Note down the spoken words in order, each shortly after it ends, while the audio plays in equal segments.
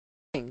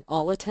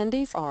All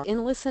attendees are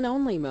in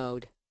listen-only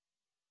mode.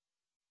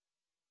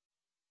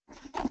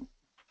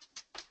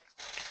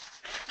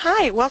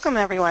 Hi, welcome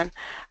everyone.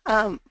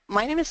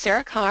 My name is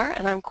Sarah Carr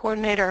and I'm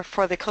coordinator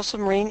for the Coastal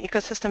Marine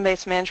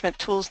Ecosystem-Based Management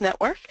Tools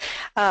Network.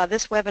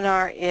 This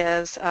webinar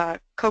is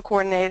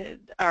co-coordinated,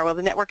 well,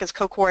 the network is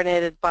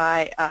co-coordinated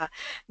by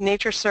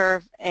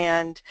NatureServe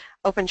and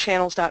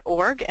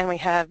openchannels.org, and we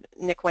have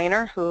Nick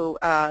Wayner, who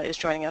is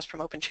joining us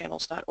from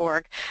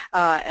openchannels.org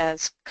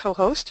as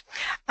co-host.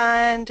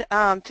 And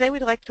today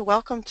we'd like to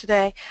welcome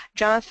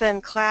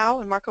Jonathan Clow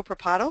and Marco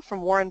Propato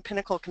from Warren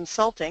Pinnacle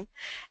Consulting,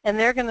 and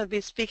they're going to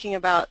be speaking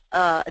about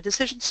a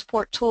decision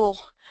support tool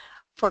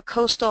for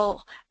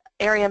coastal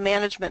area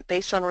management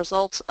based on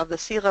results of the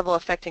Sea-level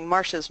Affecting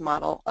Marshes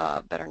Model,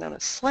 better known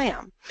as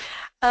SLAMM.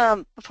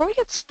 Before we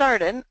get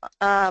started,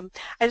 I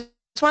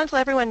just wanted to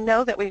let everyone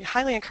know that we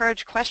highly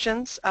encourage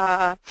questions,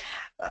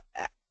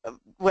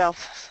 well,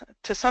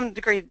 to some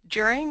degree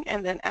during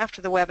and then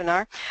after the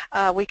webinar.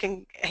 We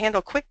can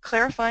handle quick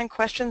clarifying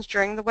questions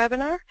during the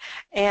webinar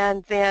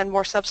and then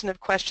more substantive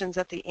questions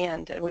at the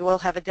end. And we will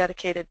have a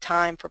dedicated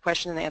time for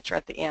question and answer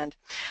at the end.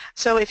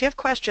 So if you have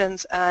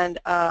questions and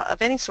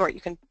of any sort,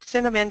 you can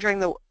send them in during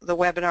the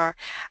webinar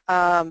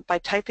by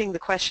typing the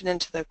question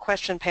into the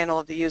question panel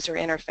of the user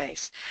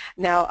interface.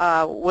 Now,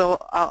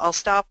 I'll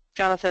stop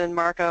Jonathan and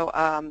Marco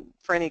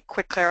for any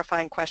quick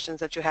clarifying questions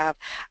that you have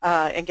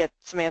and get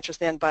some answers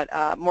then, but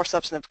more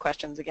substantive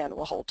questions, again,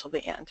 we'll hold till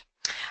the end.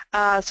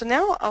 So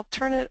now I'll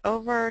turn it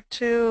over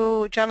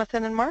to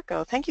Jonathan and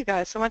Marco. Thank you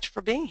guys so much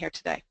for being here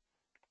today.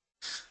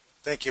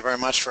 Thank you very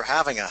much for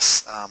having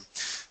us.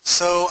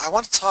 So I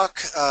want to talk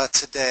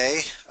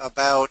today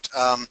about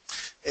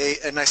a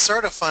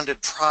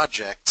NYSERDA-funded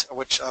project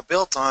which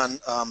built on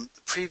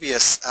the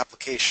previous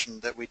application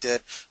that we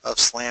did of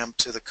SLAMM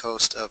to the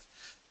coast of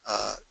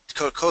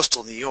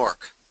coastal New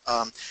York.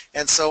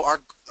 And so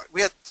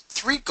we had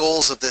three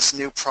goals of this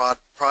new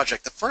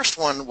project. The first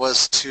one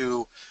was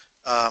to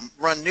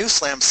run new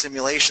SLAMM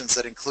simulations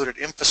that included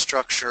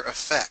infrastructure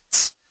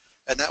effects.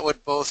 And that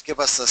would both give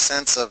us a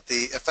sense of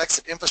the effects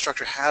that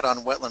infrastructure had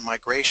on wetland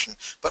migration,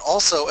 but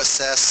also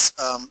assess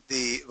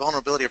the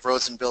vulnerability of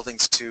roads and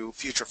buildings to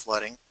future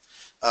flooding.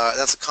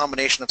 That's a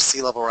combination of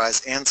sea level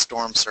rise and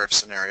storm surge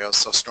scenarios.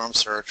 So storm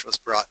surge was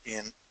brought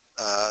in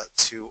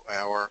to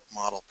our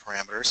model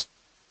parameters.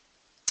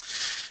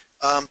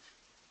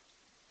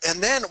 And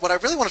then what I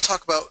really want to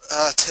talk about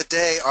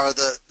today are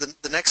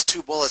the next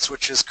two bullets,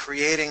 which is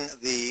creating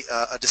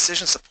a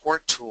decision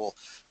support tool.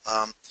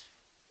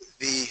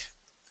 The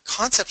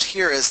concept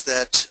here is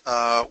that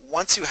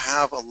once you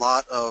have a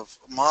lot of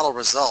model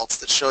results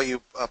that show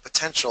you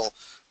potential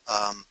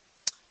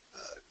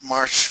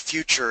marsh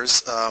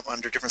futures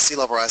under different sea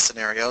level rise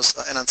scenarios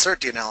and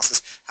uncertainty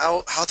analysis,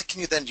 how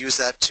can you then use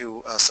that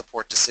to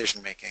support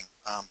decision making?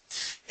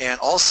 And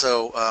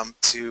also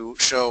to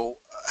show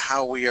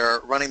how we are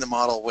running the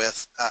model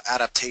with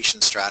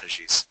adaptation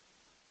strategies.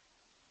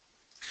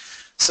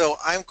 So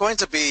I'm going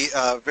to be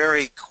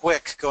very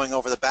quick going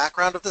over the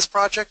background of this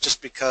project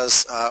just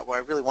because I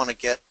really want to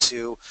get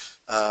to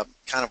kind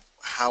of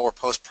how we're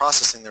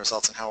post-processing the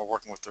results and how we're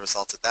working with the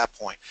results at that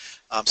point.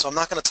 So I'm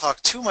not going to talk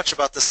too much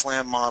about the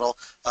SLAMM model.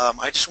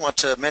 I just want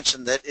to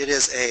mention that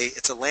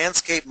it's a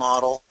landscape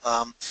model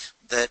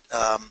that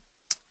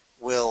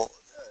will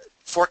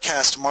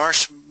forecast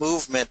marsh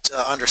movement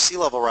under sea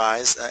level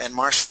rise and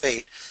marsh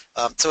fate.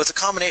 So it's a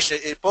combination.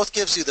 It both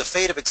gives you the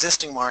fate of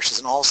existing marshes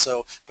and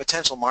also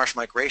potential marsh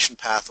migration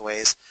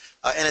pathways.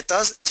 And it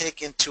does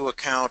take into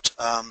account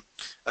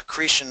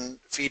accretion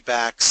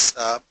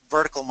feedbacks,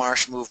 vertical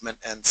marsh movement,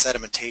 and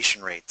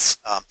sedimentation rates.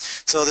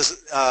 So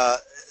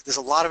there's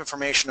a lot of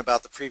information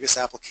about the previous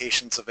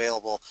applications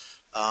available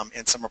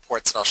in some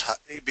reports that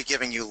I'll be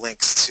giving you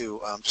links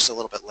to just a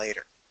little bit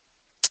later.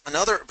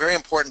 Another very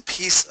important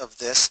piece of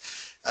this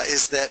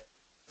is that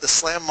the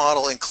SLAMM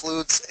model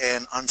includes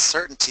an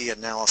uncertainty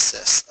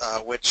analysis,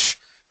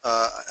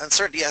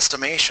 uncertainty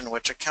estimation,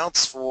 which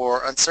accounts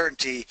for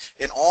uncertainty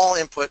in all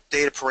input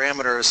data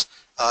parameters.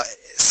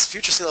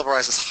 Future sea level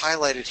rise is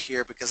highlighted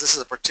here because this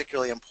is a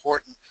particularly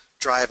important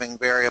driving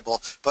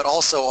variable, but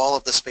also all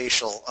of the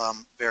spatial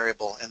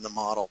variable in the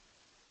model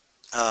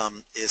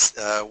is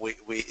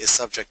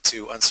subject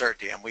to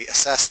uncertainty, and we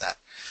assess that.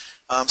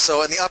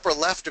 So in the upper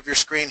left of your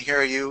screen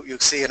here, you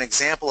see an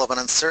example of an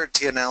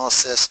uncertainty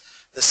analysis.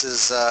 This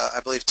is,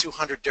 I believe,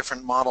 200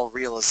 different model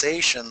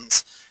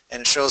realizations, and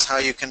it shows how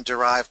you can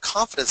derive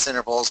confidence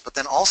intervals, but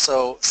then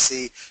also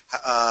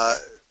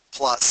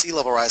plot sea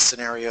level rise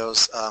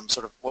scenarios,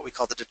 sort of what we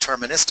call the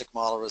deterministic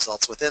model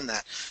results within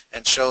that,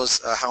 and shows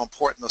how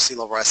important those sea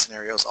level rise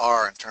scenarios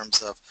are in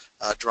terms of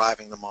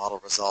driving the model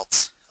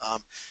results.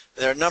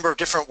 There are a number of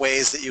different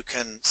ways that you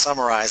can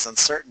summarize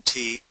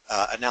uncertainty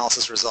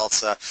analysis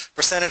results.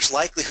 Percentage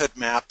likelihood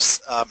maps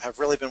have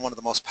really been one of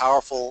the most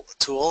powerful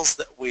tools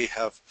that we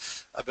have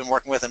been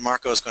working with, and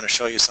Marco is going to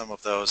show you some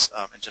of those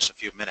in just a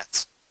few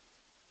minutes.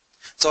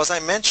 So as I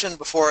mentioned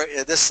before,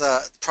 this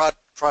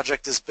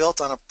project is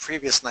built on a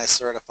previous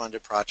NYSERDA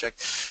funded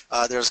project.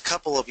 There's a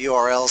couple of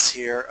URLs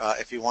here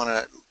if you want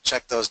to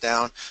check those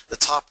down. The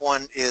top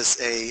one is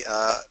a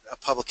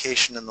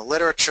publication in the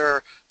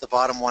literature. The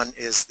bottom one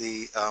is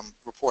the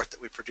report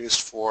that we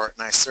produced for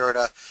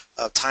NYSERDA.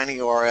 Tiny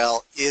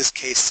URL is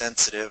case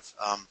sensitive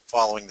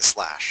following the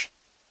slash.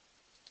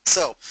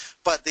 So,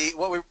 but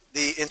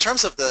in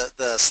terms of the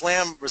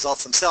SLAMM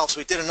results themselves,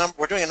 we're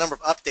doing a number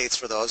of updates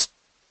for those.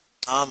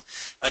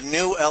 A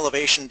new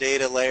elevation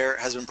data layer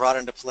has been brought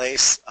into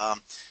place.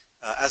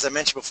 As I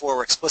mentioned before,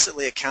 we're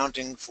explicitly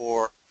accounting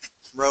for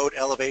road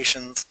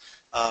elevations.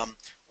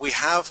 We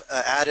have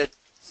added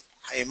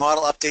a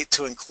model update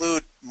to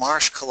include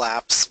marsh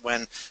collapse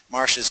when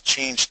marshes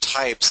change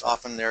types.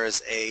 Often there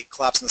is a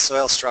collapse in the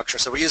soil structure.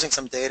 So we're using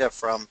some data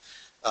from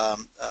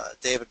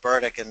David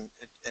Burdick and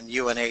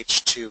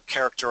UNH to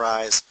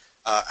characterize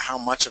how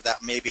much of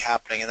that may be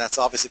happening, and that's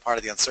obviously part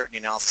of the uncertainty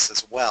analysis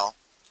as well.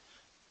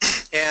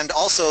 And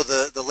also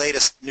the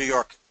latest New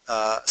York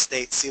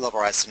State sea level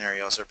rise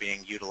scenarios are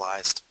being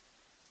utilized.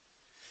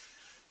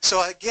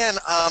 So again,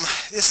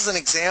 this is an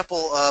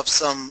example of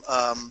some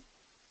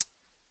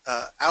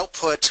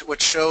output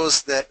which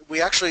shows that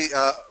we actually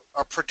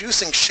are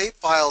producing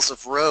shapefiles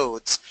of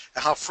roads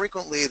and how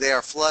frequently they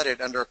are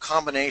flooded under a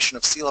combination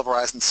of sea level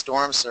rise and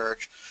storm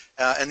surge.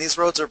 And these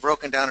roads are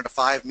broken down into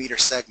 5-meter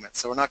segments.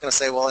 So we're not going to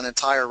say, well, an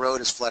entire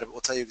road is flooded, but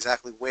we'll tell you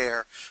exactly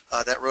where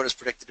that road is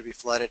predicted to be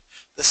flooded.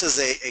 This is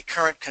a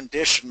current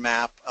condition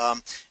map,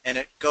 and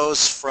it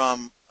goes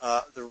from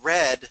the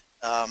red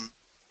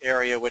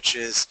area, which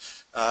is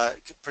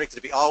predicted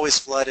to be always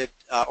flooded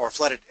or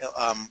flooded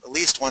at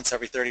least once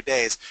every 30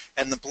 days,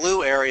 and the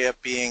blue area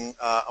being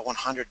a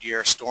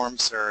 100-year storm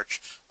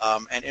surge,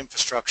 and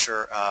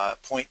infrastructure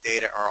point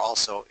data are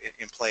also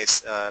in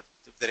place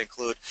that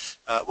include,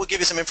 we'll give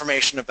you some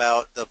information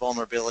about the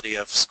vulnerability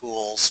of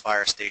schools,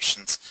 fire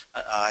stations.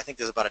 I think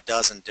there's about a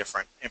dozen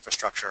different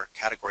infrastructure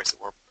categories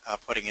that we're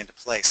putting into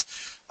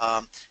place.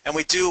 And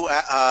we do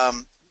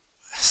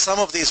some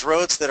of these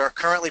roads that are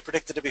currently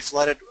predicted to be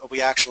flooded,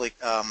 we actually,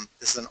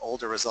 this is an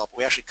older result, but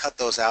we actually cut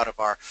those out of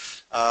our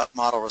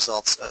model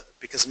results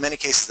because in many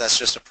cases that's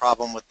just a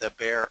problem with the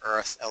bare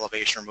earth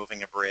elevation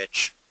removing a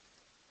bridge.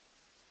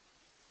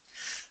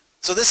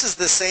 So this is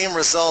the same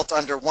result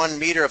under 1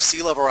 meter of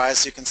sea level rise.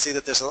 So you can see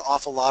that there's an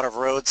awful lot of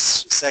road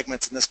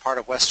segments in this part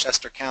of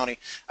Westchester County.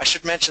 I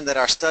should mention that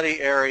our study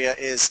area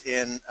is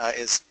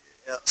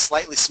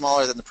slightly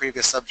smaller than the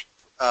previous subject.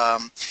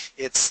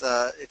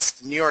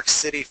 It's New York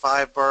City,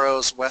 5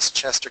 boroughs,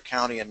 Westchester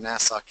County, and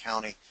Nassau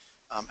County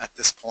at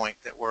this point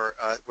that we're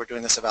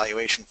doing this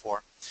evaluation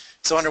for.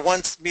 So under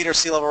 1 meter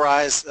sea level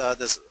rise,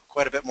 there's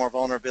quite a bit more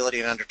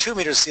vulnerability, and under 2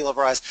 meters sea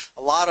level rise,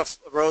 a lot of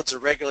roads are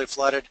regularly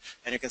flooded,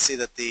 and you can see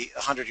that the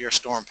 100-year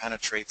storm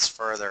penetrates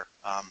further.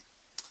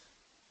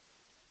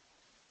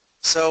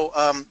 So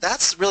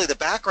that's really the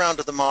background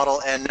of the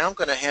model, and now I'm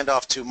going to hand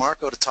off to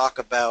Marco to talk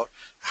about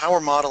how we're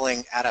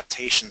modeling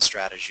adaptation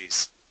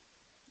strategies.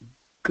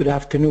 Good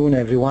afternoon,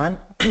 everyone.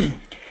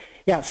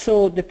 Yeah,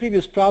 so the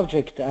previous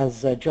project,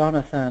 as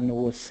Jonathan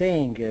was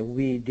saying,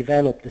 we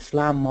developed the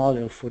SLAMM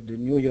model for the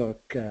New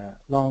York,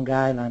 Long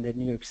Island and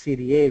New York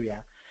City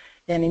area.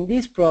 And in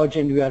this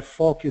project, we are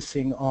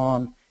focusing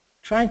on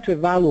trying to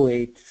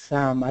evaluate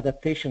some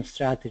adaptation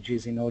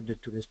strategies in order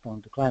to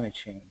respond to climate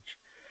change.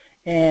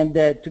 And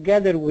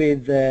together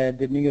with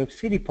the New York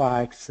City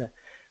parks,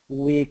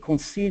 we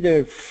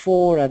consider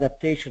 4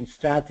 adaptation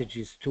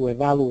strategies to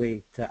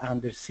evaluate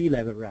under sea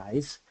level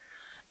rise.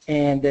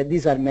 And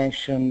these are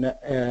mentioned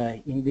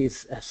in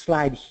this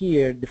slide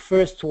here. The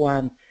first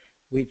one,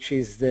 which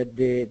is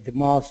the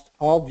most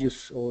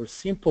obvious or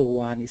simple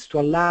one, is to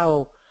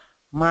allow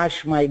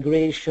marsh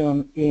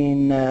migration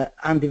in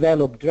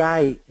undeveloped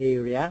dry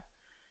area.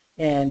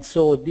 And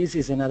so this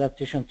is an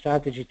adaptation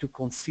strategy to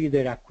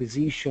consider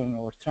acquisition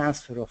or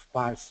transfer of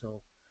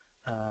parcel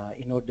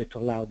in order to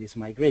allow this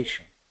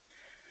migration.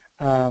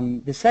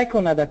 The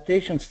second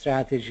adaptation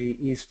strategy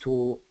is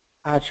to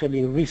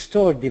actually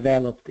restore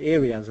developed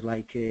areas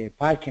like a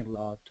parking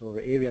lot or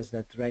areas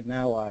that right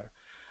now are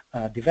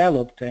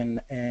developed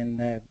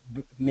and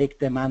make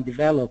them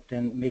undeveloped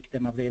and make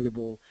them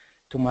available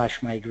to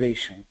marsh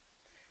migration.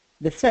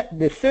 The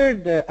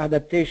third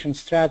adaptation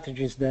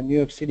strategies that New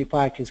York City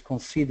Park is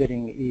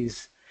considering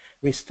is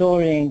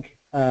restoring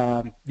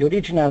the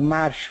original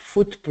marsh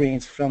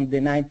footprints from the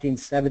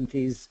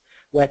 1970s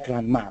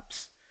wetland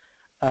maps.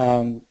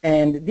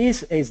 And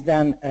this is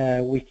done,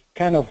 we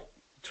kind of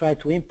try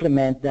to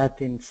implement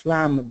that in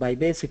SLAMM by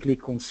basically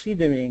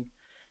considering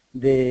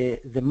the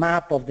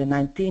map of the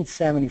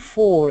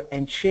 1974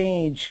 and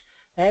change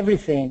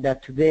everything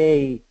that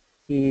today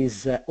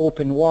is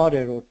open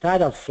water or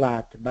tidal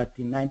flat, but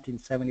in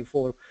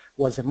 1974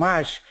 was a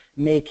marsh,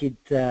 make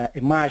it a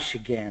marsh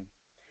again.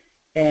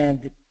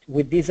 And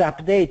with this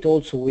update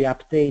also we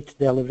update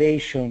the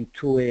elevation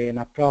to an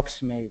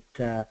approximate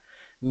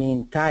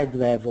mean tide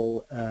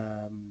level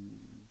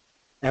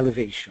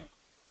elevation.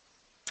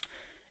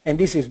 And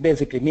this is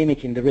basically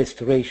mimicking the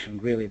restoration,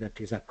 really,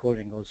 that is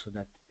occurring also,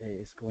 that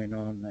is going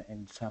on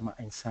in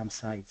some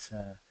sites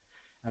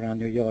around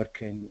New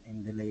York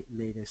in the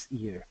latest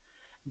year.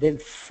 The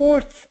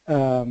fourth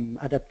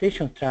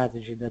adaptation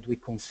strategy that we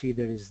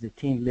consider is the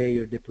thin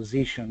layer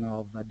deposition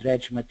of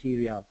dredge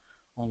material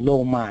on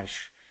low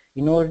marsh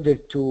in order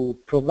to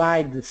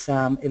provide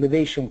some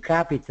elevation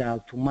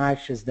capital to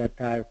marshes that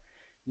are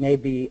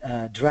maybe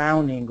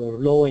drowning or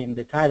low in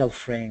the tidal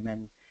frame,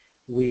 and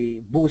we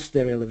boost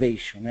their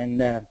elevation.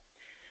 And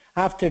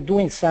after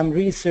doing some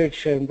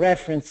research and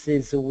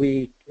references,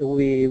 we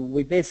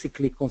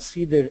basically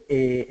consider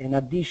an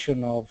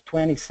addition of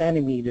 20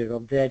 centimeters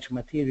of dredge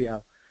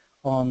material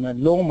on a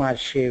low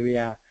marsh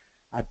area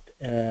at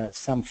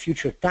some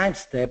future time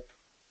step.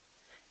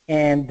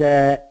 And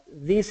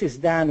this is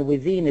done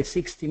within a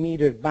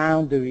 60-meter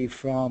boundary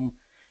from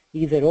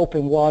either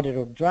open water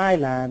or dry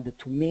land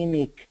to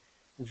mimic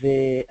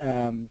the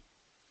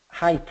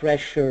high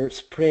pressure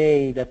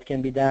spray that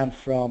can be done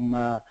from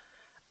a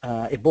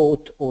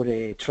boat or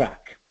a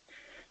truck.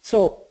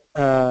 So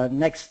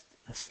next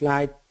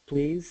slide,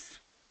 please.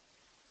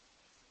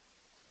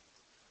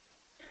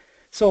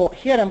 So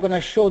here I'm going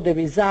to show the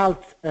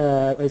result,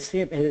 a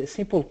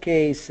simple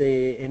case,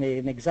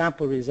 an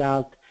example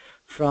result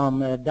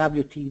from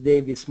W.T.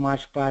 Davis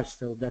Marsh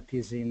Parcel that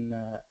is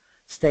in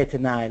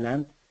Staten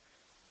Island.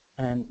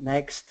 And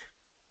next.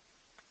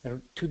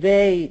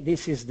 Today,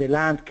 this is the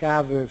land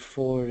cover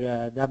for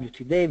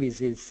W.T.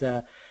 Davis. It's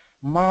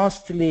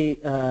mostly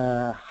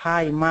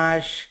high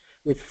marsh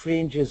with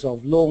fringes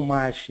of low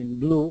marsh in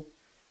blue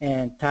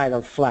and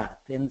tidal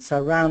flat, and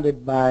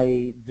surrounded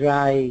by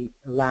dry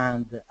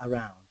land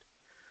around.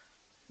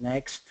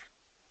 Next.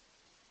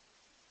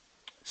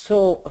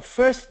 So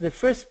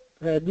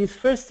this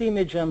first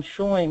image I'm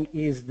showing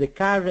is the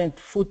current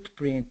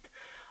footprint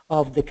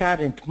of the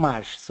current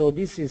marsh. So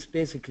this is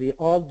basically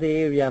all the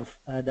area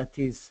that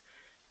is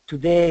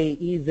today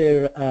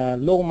either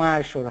low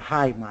marsh or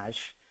high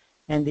marsh.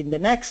 And in the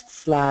next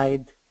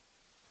slide,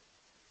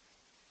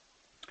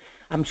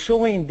 I'm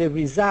showing the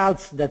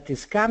results that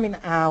is coming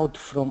out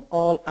from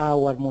all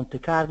our Monte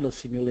Carlo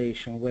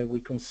simulation, where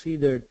we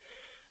considered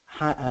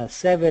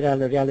several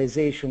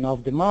realization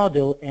of the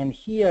model. And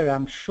here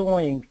I'm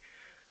showing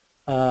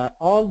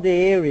all the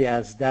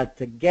areas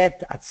that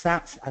get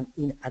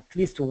in at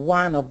least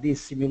one of these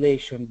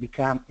simulations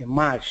become a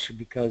marsh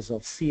because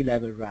of sea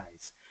level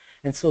rise.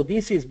 And so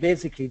this is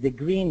basically the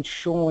green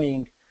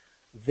showing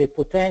the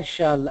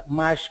potential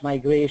marsh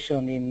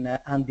migration in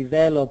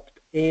undeveloped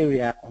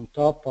area on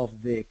top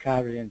of the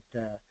current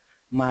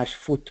marsh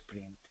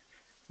footprint.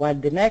 While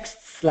the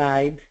next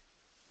slide,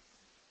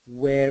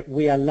 where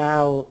we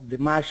allow the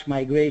marsh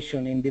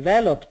migration in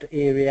developed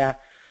area,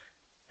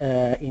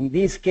 in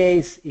this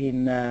case,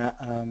 in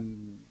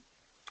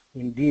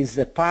this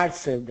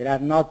parcel, there are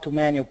not too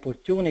many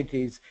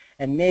opportunities,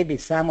 and maybe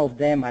some of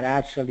them are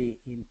actually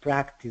in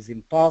practice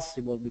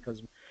impossible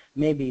because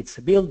maybe it's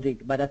a building,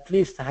 but at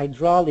least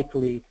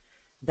hydraulically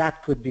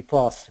that could be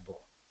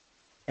possible.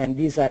 And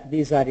these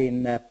are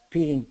in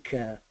pink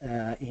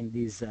in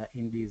this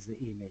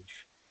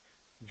image.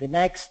 The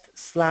next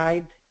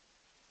slide,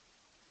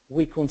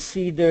 we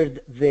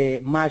considered the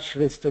marsh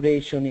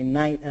restoration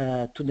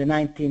to the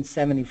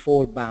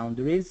 1974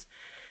 boundaries.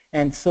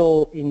 And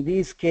so in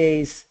this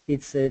case,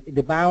 it's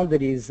the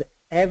boundaries,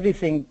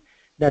 everything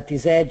that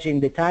is edging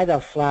the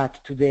tidal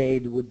flat today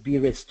would be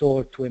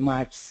restored to a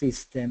marsh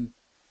system,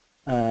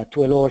 to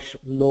a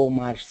low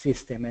marsh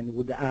system, and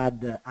would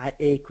add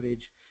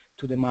acreage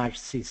to the marsh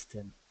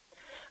system.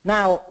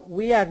 Now,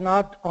 we are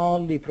not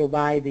only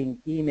providing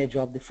image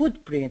of the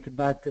footprint,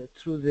 but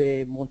through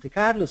the Monte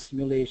Carlo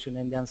simulation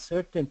and the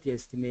uncertainty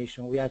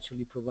estimation, we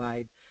actually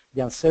provide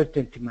the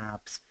uncertainty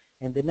maps.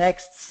 And the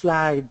next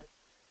slide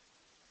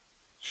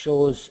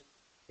shows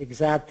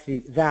exactly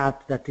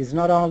that is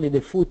not only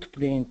the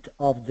footprint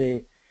of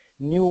the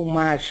new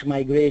marsh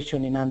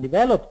migration in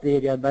undeveloped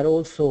area, but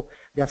also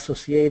the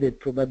associated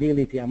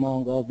probability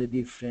among all the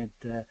different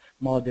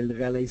model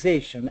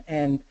realization.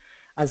 And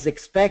as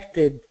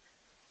expected,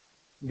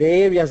 the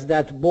areas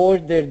that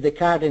border the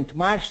current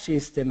marsh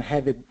system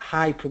have a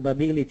high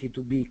probability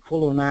to be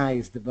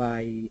colonized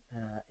by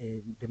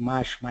the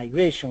marsh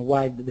migration,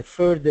 while the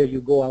further you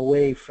go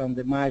away from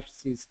the marsh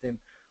system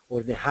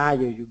or the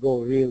higher you go,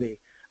 really,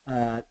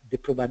 the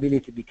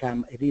probability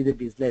become a little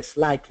bit less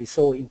likely.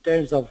 So in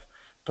terms of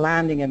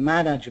planning and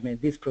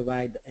management, this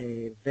provides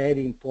a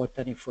very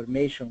important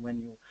information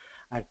when you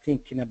are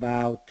thinking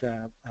about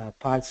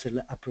parcel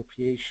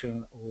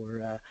appropriation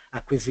or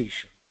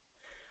acquisition.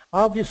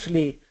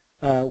 Obviously,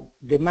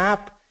 the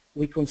map,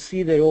 we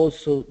consider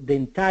also the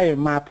entire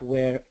map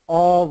where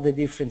all the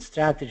different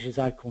strategies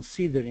are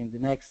considered in the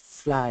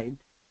next slide.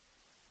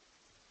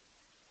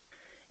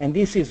 And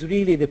this is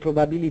really the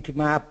probability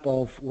map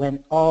of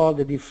when all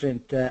the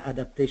different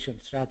adaptation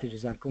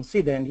strategies are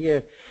considered. And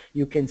here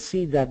you can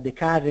see that the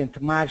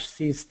current marsh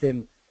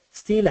system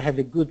still have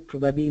a good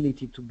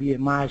probability to be a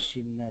marsh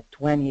in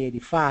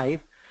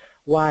 2085,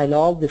 while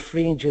all the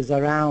fringes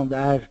around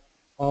are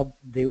of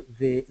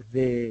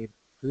the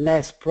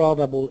less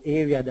probable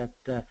area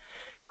that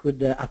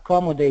could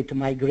accommodate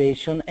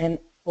migration. And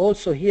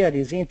also here it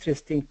is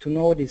interesting to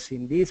notice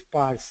in this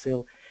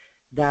parcel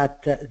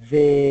that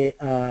the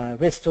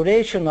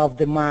restoration of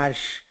the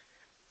marsh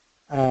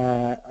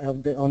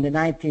on the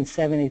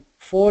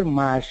 1974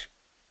 marsh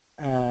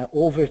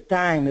over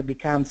time it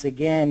becomes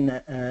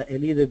again a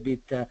little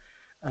bit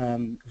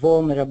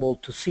vulnerable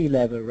to sea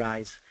level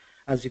rise.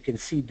 As you can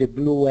see, the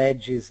blue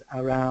edges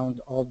around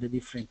all the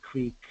different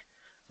creeks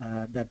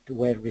that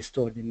were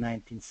restored in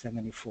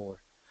 1974.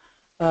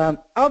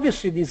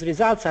 Obviously, these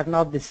results are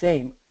not the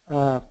same.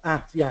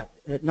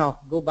 No,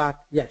 go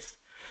back. Yes.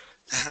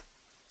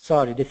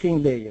 Sorry, the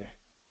thin layer.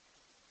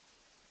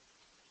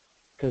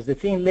 Because the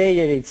thin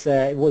layer,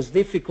 it was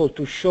difficult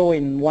to show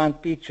in one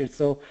picture,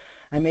 so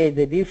I made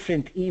a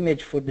different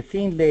image for the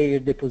thin layer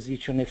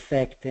deposition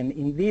effect. And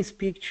in this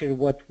picture,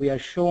 what we are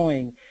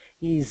showing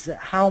is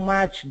how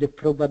much the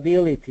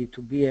probability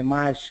to be a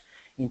marsh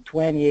in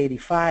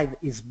 2085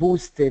 is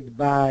boosted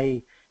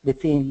by the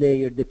thin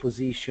layer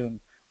deposition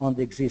on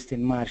the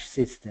existing marsh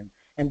system.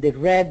 And the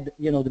red,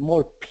 the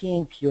more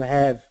pink you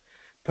have,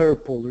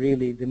 purple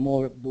really, the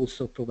more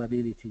boost of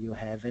probability you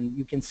have. And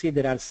you can see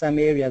there are some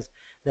areas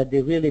that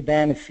they really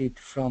benefit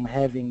from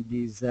having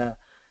these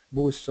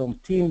boosts on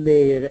thin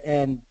layer,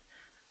 and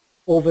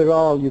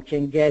overall you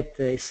can get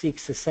a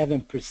 6 or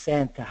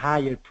 7%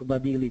 higher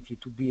probability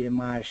to be a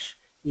marsh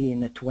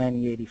in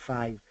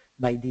 2085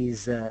 by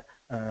this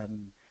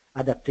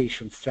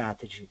adaptation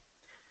strategy.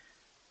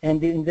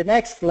 And in the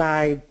next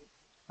slide,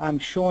 I'm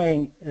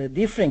showing a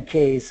different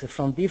case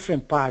from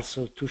different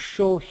parcels to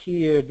show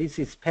here. This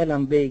is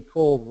Pelham Bay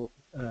Cove,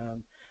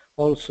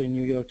 also in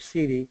New York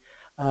City,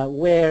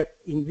 where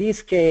in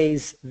this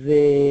case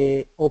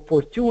the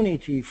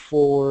opportunity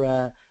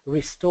for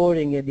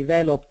restoring a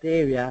developed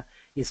area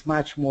is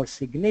much more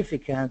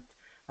significant.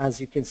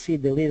 As you can see,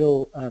 the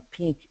little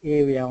pink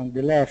area on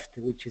the left,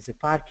 which is a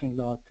parking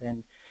lot,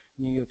 and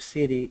New York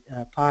City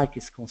Park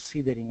is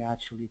considering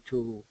actually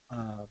to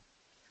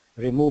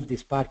remove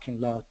this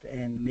parking lot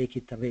and make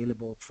it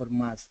available for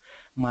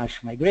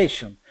marsh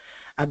migration.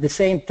 At the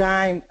same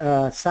time,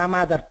 some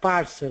other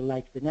parcel,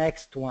 like the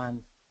next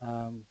one,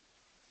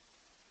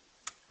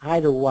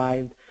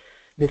 Idlewild,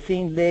 the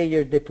thin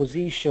layer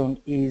deposition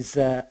is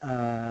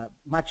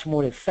much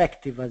more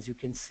effective. As you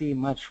can see,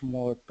 much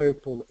more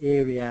purple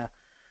areas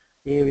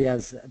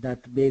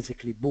that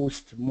basically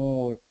boost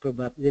more,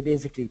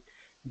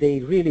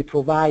 they really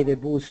provide a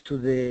boost to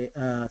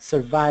the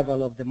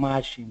survival of the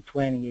marsh in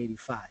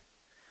 2085.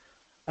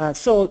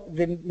 So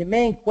the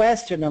main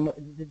question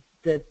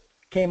that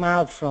came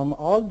out from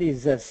all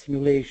these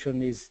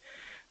simulations is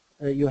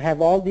you have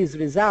all these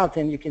results,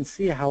 and you can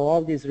see how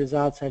all these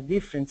results are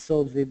different.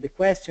 So the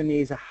question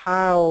is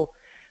how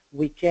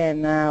we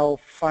can now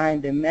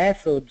find a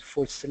method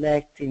for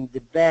selecting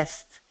the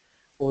best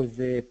or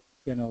the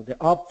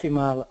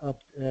optimal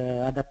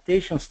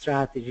adaptation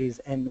strategies,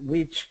 and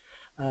which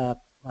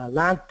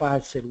land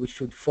parcel we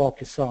should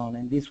focus on.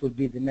 And this will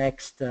be the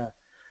next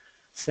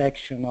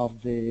section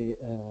of the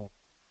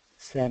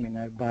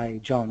seminar by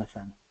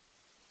Jonathan.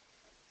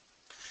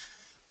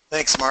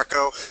 Thanks,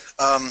 Marco.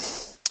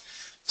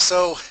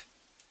 So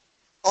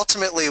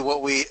ultimately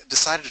what we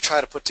decided to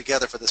try to put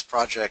together for this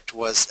project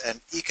was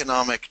an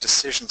economic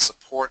decision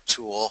support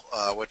tool,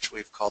 which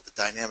we've called the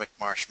Dynamic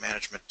Marsh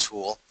Management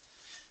Tool,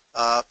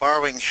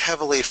 borrowing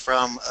heavily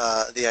from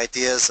the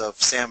ideas of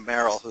Sam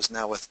Merrill, who's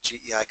now with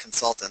GEI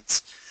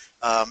Consultants,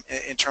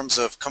 in terms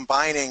of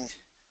combining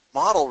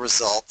model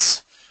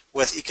results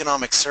with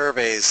economic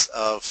surveys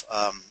of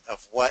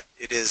what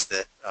it is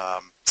that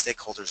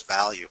stakeholders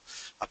value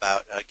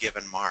about a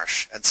given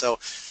marsh. And so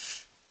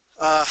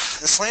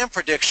the SLAMM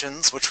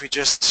predictions, which we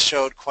just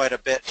showed quite a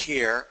bit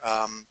here,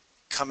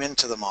 come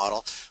into the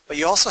model, but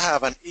you also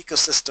have an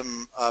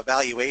ecosystem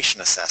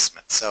valuation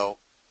assessment. So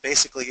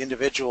basically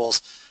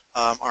individuals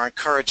are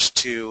encouraged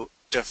to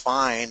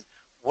define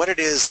what it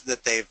is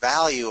that they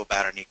value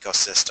about an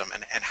ecosystem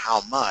and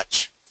how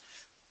much.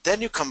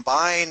 Then you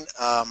combine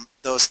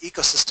those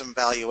ecosystem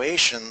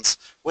valuations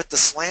with the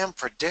SLAMM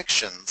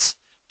predictions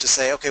to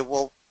say, okay,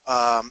 well,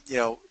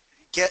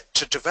 get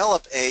to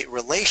develop a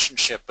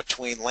relationship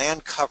between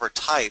land cover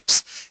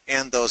types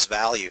and those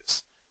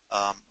values,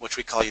 which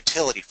we call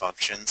utility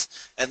functions.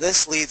 And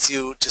this leads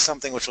you to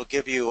something which will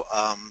give you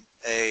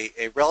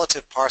a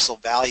relative parcel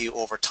value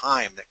over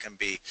time that can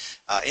be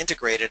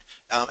integrated.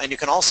 And you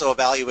can also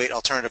evaluate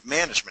alternative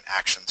management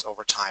actions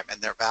over time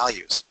and their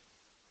values.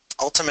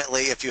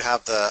 Ultimately, if you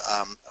have the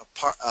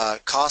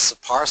costs of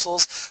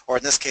parcels, or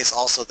in this case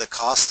also the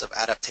cost of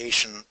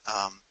adaptation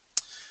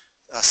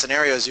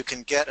scenarios, you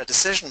can get a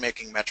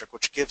decision-making metric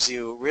which gives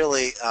you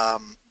really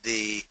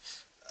the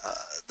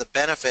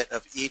benefit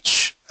of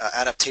each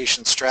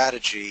adaptation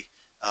strategy,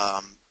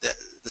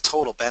 the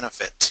total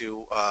benefit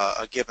to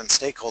a given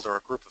stakeholder or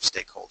group of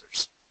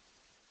stakeholders.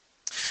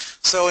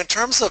 So in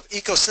terms of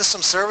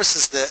ecosystem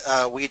services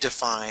that we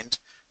defined,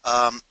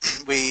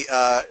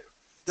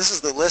 this this is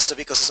the list of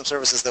ecosystem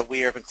services that we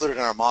have included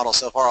in our model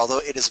so far, although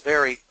it is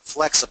very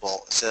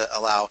flexible to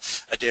allow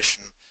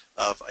addition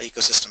of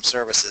ecosystem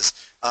services.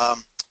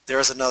 There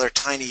is another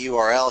tiny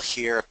URL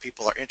here if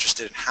people are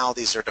interested in how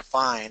these are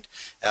defined,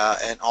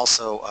 and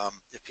also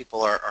if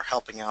people are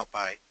helping out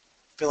by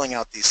filling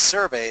out these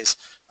surveys,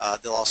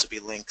 there'll also be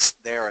links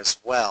there as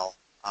well.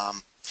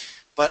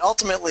 But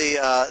ultimately,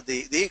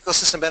 the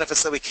ecosystem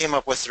benefits that we came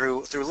up with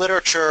through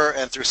literature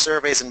and through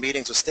surveys and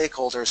meetings with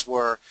stakeholders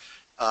were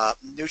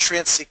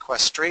nutrient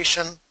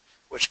sequestration,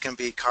 which can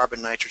be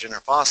carbon, nitrogen, or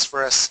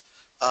phosphorus,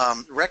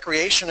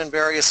 recreation in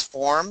various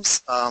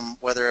forms,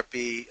 whether it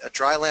be a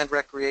dryland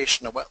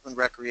recreation, a wetland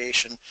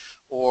recreation,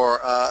 or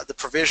the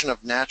provision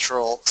of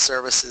natural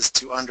services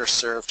to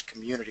underserved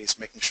communities,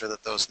 making sure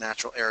that those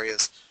natural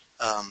areas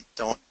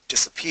don't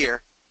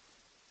disappear.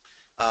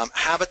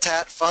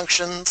 Habitat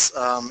functions,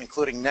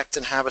 including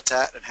nectin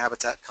habitat and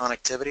habitat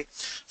connectivity.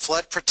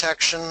 Flood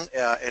protection,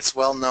 it's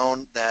well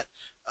known that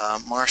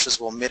marshes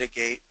will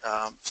mitigate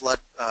flood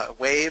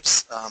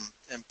waves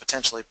and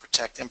potentially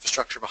protect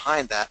infrastructure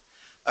behind that.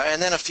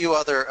 And then a few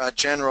other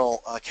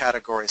general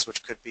categories,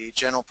 which could be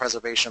general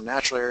preservation of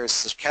natural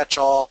areas as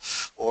catch-all,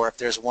 or if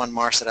there's one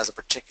marsh that has a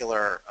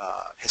particular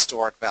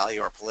historic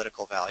value or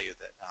political value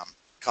that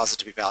causes it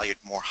to be valued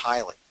more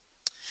highly.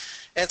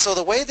 And so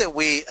the way that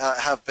we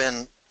have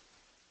been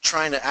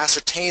trying to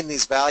ascertain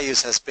these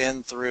values has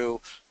been through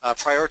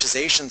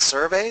prioritization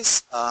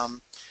surveys.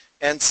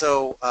 And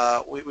so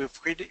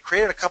we've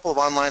created a couple of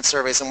online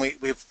surveys, and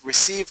we've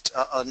received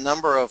a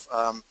number of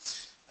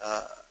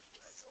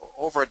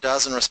over a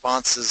dozen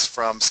responses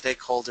from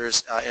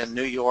stakeholders in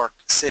New York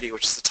City,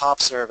 which is the top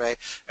survey,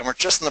 and we're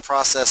just in the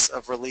process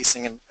of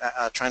releasing and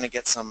trying to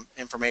get some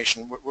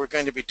information. We're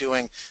going to be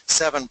doing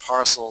 7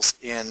 parcels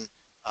in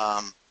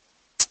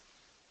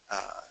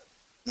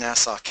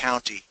Nassau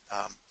County.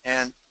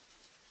 And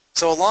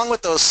so along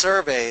with those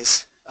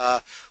surveys,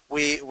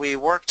 we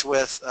worked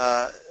with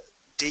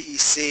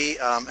DEC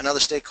and other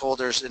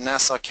stakeholders in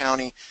Nassau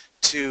County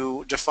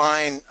to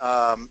define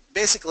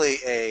basically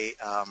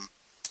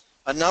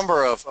a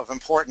number of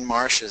important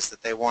marshes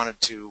that they wanted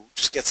to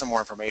just get some more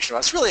information about.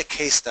 It's really a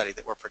case study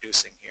that we're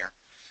producing here.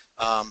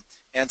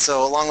 And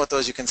so along with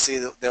those, you can see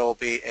that there will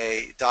be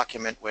a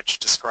document which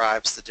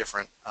describes the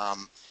different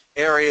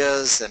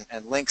areas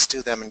and links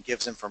to them and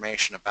gives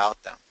information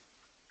about them.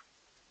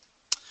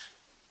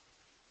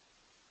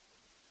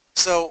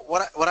 So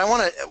what I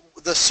want to,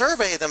 the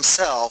survey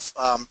themselves,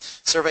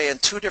 survey in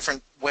 2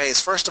 different ways.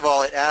 First of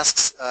all, it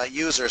asks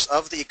users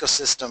of the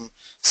ecosystem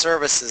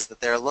services that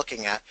they're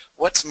looking at,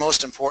 what's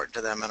most important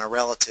to them on a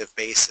relative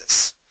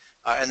basis.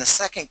 And the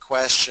second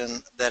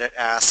question that it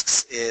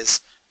asks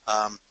is,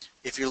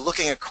 if you're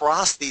looking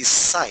across these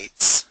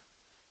sites,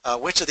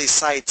 which of these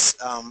sites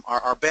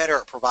are better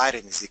at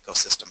providing these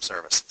ecosystem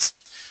services.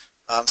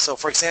 So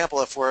for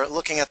example, if we're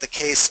looking at the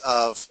case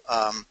of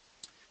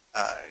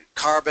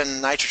carbon,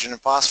 nitrogen,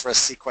 and phosphorus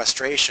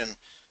sequestration,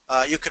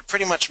 you could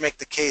pretty much make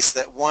the case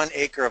that 1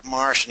 acre of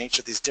marsh in each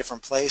of these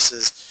different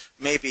places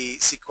may be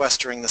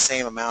sequestering the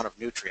same amount of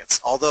nutrients.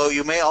 Although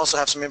you may also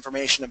have some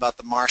information about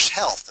the marsh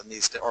health in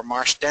these, or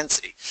marsh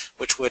density,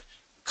 which would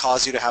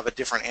cause you to have a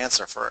different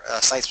answer, for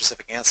a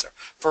site-specific answer.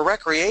 For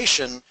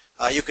recreation,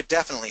 you could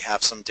definitely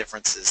have some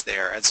differences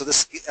there, and so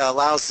this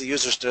allows the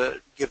users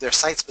to give their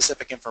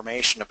site-specific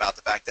information about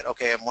the fact that,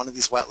 okay, in one of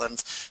these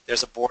wetlands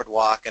there's a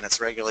boardwalk and it's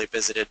regularly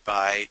visited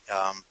by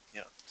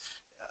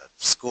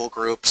school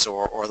groups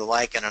or the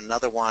like, and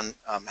another one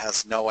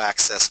has no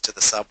access to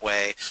the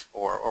subway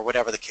or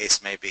whatever the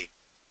case may be.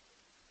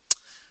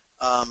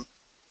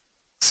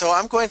 So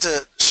I'm going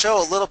to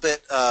show a little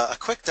bit, a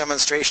quick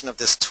demonstration of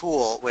this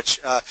tool,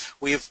 which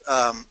we've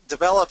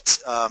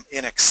developed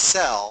in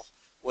Excel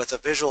with a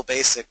Visual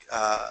Basic,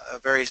 a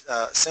very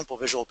simple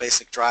Visual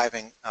Basic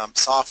driving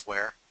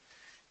software.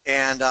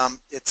 And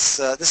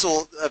this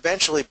will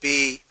eventually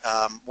be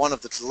one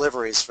of the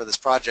deliveries for this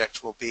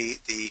project will be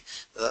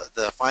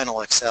the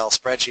final Excel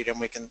spreadsheet,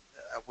 and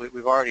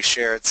we've already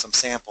shared some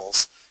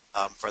samples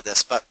for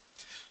this. But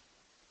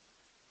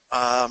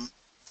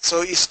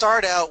so you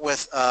start out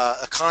with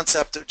a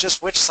concept of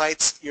just which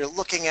sites you're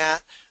looking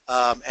at,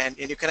 and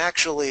you can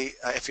actually,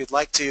 if you'd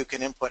like to, you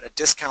can input a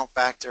discount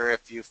factor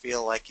if you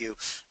feel like you,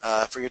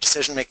 for your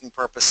decision-making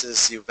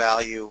purposes, you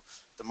value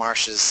the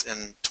marshes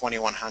in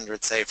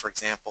 2100, say, for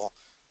example,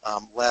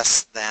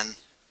 less than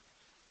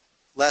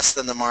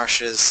the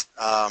marshes,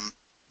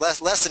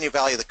 less than you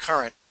value the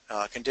current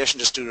condition,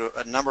 just due to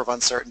a number of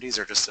uncertainties,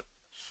 or just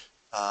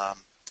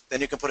then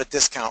you can put a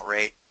discount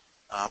rate.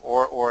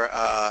 Or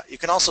you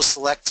can also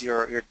select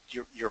your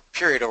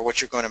period, or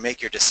what you're going to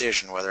make your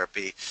decision, whether it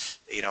be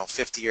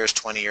 50 years,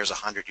 20 years,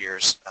 100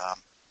 years.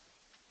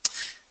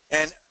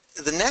 And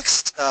the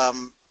next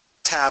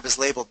tab is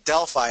labeled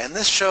Delphi, and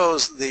this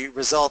shows the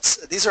results.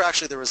 These are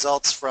actually the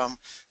results from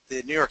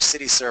the New York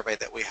City survey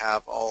that we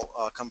have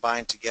all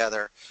combined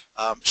together,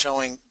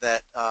 showing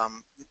that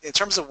in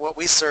terms of what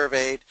we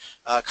surveyed,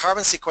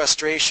 carbon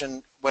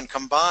sequestration when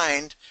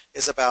combined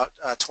is about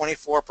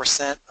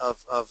 24%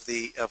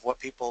 of what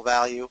people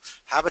value.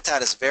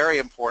 Habitat is very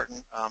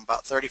important,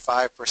 about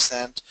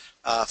 35%.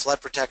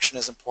 Flood protection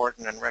is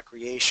important, and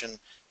recreation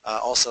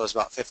also is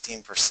about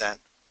 15%.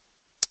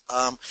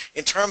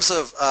 In terms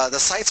of the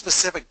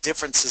site-specific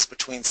differences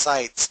between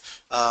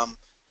sites,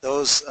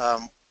 those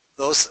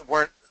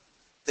weren't.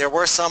 There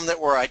were some that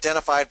were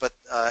identified, but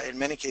in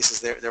many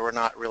cases there were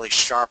not really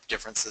sharp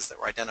differences that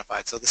were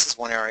identified. So this is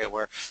one area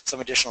where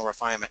some additional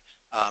refinement.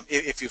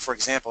 If you, for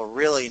example,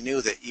 really knew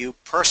that you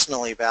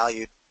personally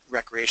valued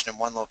recreation in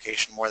one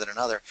location more than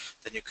another,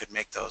 then you could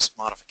make those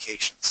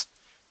modifications.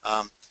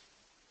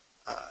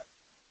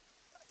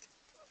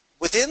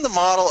 Within the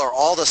model are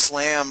all the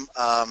SLAMM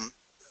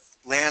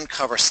land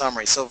cover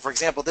summary. So for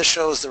example, this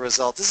shows the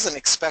result. This is an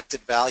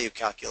expected value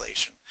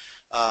calculation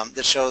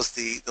that shows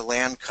the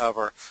land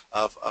cover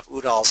of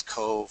Udall's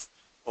Cove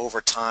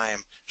over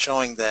time,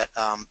 showing that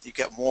you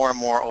get more and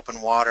more open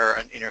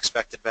water in your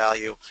expected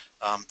value.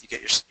 You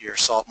get your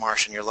salt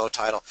marsh and your low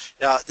tidal.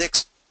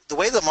 The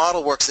way the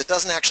model works, it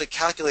doesn't actually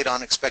calculate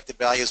on expected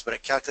values, but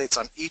it calculates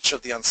on each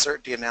of the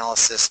uncertainty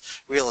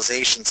analysis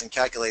realizations and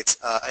calculates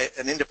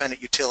an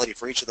independent utility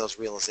for each of those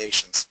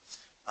realizations.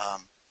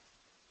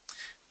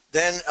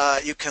 Then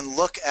you can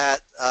look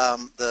at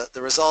the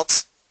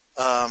results.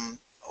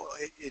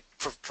 It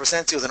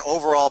presents you with an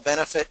overall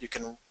benefit. You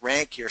can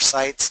rank your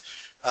sites.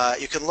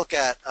 You can look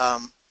at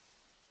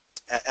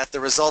the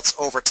results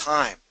over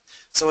time.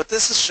 So what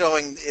this is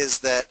showing is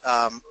that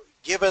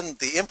given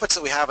the inputs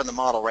that we have in the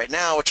model right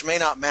now, which may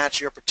not match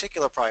your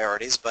particular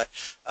priorities, but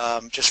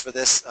just for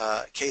this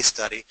case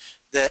study,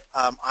 that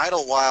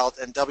Idlewild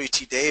and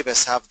W.T.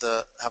 Davis have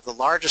the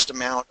largest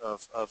amount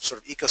of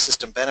sort of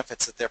ecosystem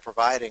benefits that they're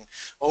providing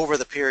over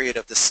the period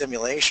of the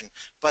simulation,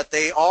 but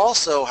they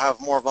also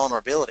have more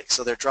vulnerability,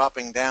 so they're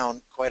dropping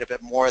down quite a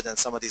bit more than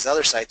some of these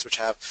other sites which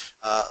have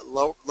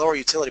lower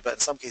utility, but in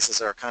some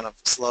cases are kind of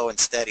slow and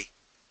steady.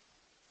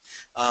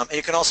 And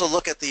you can also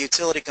look at the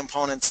utility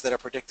components that are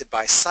predicted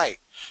by site.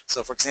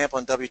 So for example,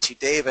 in W.T.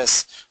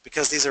 Davis,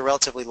 because these are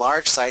relatively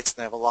large sites and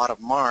they have a lot of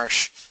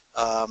marsh,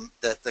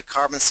 the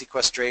carbon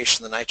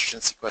sequestration, the nitrogen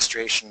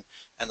sequestration,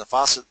 and the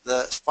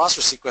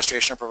phosphorus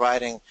sequestration are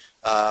providing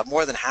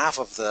more than half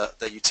of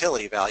the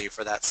utility value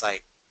for that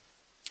site.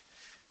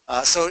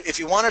 So if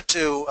you wanted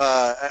to,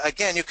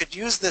 again, you could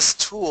use this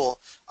tool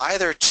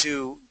either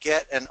to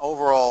get an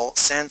overall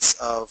sense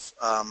of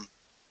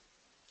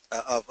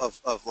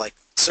like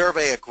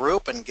survey a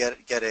group and get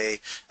a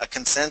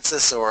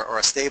consensus or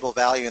a stable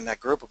value in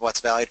that group of what's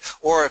valued,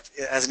 or if,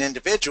 as an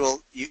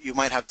individual you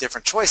might have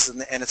different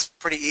choices, and it's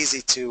pretty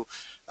easy to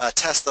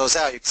test those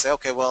out. You can say,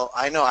 okay, well,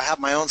 I know I have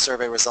my own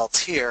survey results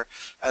here,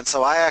 and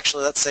so I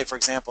actually, let's say for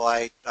example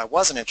I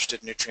wasn't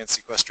interested in nutrient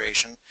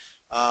sequestration,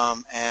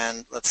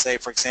 and let's say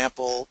for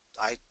example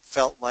I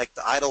felt like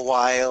the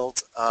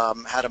Idlewild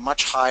had a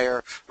much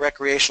higher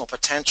recreational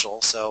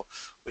potential, so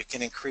we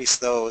can increase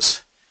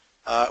those.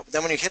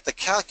 Then when you hit the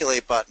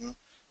calculate button,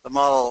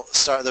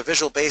 the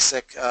Visual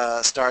Basic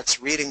starts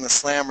reading the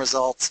SLAMM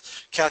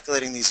results,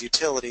 calculating these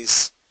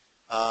utilities,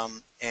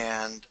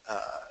 and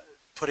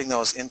putting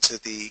those into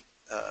the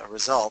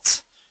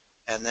results.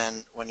 And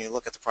then when you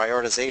look at the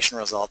prioritization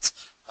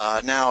results,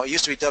 now it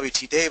used to be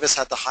W.T. Davis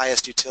had the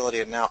highest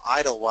utility, and now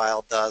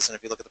Idlewild does. And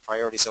if you look at the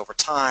priorities over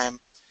time,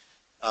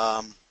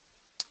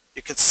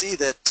 you can see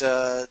that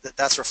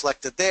that's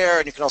reflected there,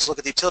 and you can also look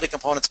at the utility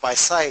components by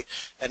site,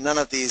 and none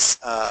of these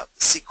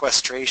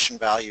sequestration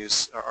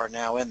values are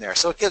now in there.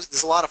 So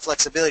there's a lot of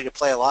flexibility to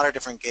play a lot of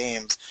different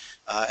games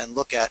and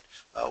look at,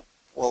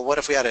 well, what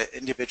if we had an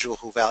individual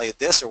who valued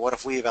this, or what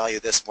if we value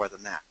this more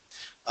than that?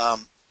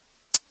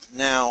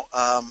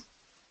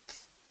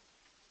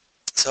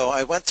 So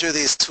I went through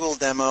these tool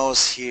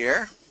demos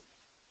here.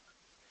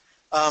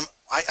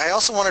 I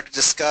also wanted to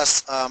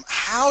discuss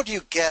how do you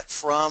get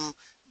from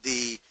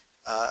the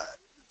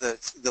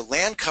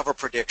land cover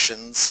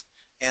predictions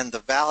and the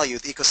value,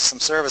 the ecosystem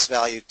service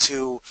value,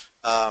 to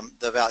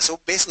the value. So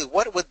basically,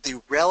 what would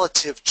the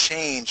relative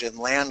change in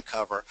land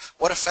cover,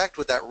 what effect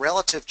would that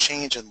relative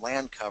change in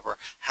land cover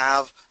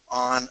have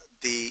on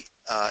the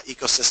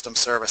ecosystem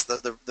service,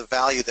 the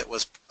value that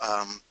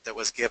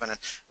was given? And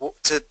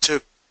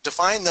to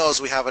define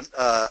those, we have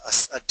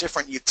a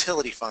different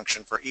utility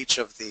function for each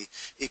of the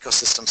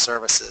ecosystem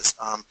services.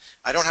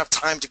 I don't have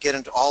time to get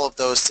into all of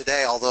those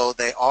today, although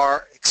they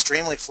are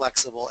extremely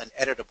flexible and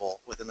editable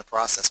within the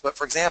process. But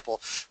for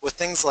example, with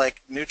things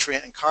like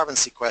nutrient and carbon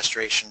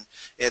sequestration,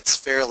 it's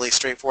fairly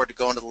straightforward to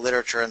go into the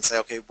literature and say,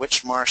 okay,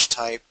 which marsh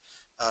type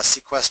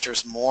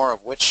sequesters more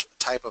of which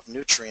type of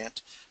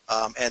nutrient,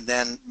 and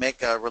then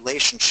make a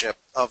relationship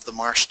of the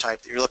marsh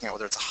type that you're looking at,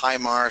 whether it's a high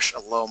marsh, a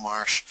low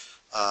marsh,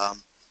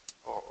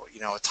 or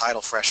a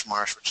tidal fresh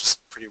marsh, which is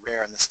pretty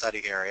rare in the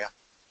study area.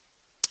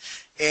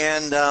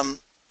 And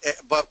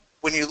but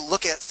when you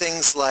look at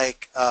things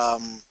like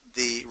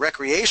the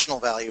recreational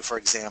value, for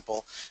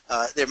example,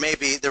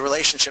 the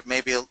relationship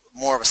may be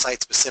more of a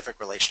site-specific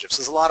relationship. So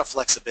there's a lot of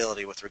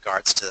flexibility with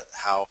regards to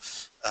how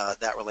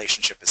that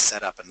relationship is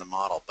set up in the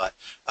model. But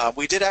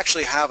we did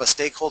actually have a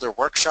stakeholder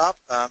workshop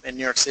in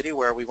New York City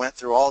where we went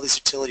through all these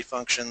utility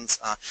functions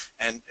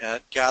and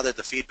gathered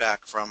the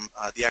feedback from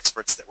the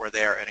experts that were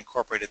there and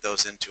incorporated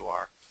those into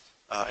our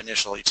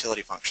initial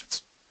utility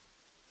functions.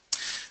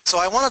 So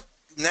I want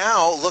to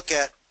now look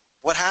at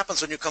what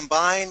happens when you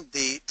combine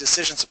the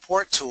decision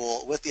support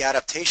tool with the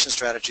adaptation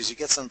strategies. You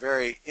get some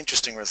very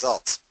interesting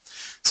results.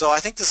 So I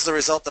think this is the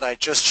result that I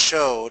just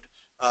showed,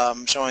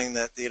 showing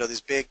that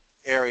these big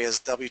areas,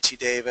 W.T.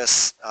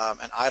 Davis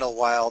and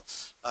Idlewild,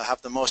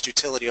 have the most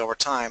utility over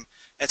time.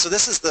 And so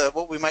this is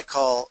what we might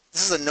call,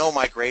 this is a no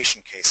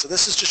migration case. So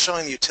this is just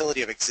showing the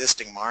utility of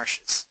existing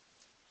marshes.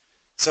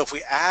 So if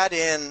we add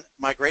in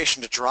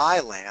migration to dry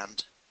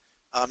land,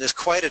 there's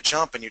quite a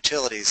jump in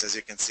utilities, as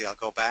you can see. I'll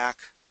go back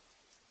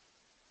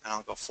and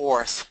I'll go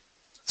forth.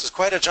 So there's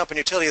quite a jump in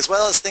utility, as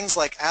well as things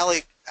like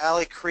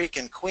Alley Creek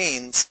in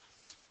Queens,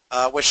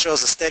 which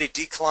shows a steady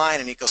decline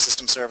in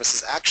ecosystem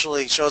services,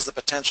 actually shows the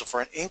potential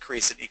for an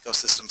increase in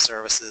ecosystem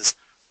services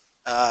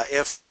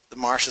if the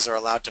marshes are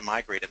allowed to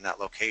migrate in that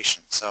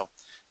location. So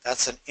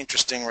that's an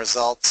interesting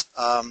result.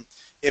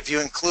 If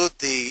you include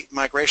the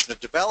migration of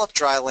developed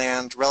dry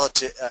land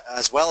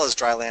as well as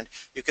dry land,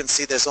 you can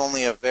see there's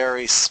only a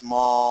very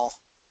small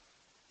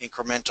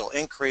incremental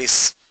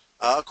increase.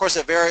 Of course,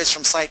 it varies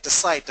from site to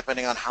site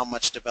depending on how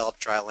much developed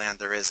dry land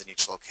there is in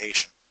each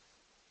location.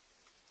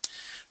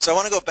 So I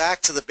want to go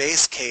back to the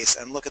base case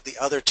and look at the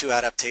other two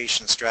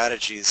adaptation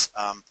strategies.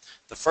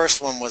 The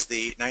first one was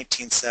the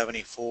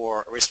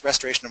 1974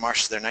 restoration of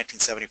marshes, their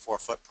 1974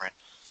 footprint.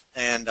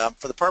 And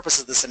for the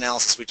purpose of this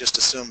analysis, we just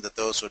assumed that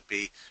those would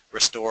be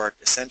restored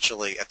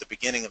essentially at the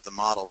beginning of the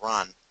model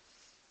run.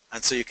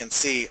 And so you can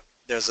see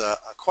there's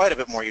quite a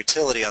bit more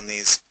utility on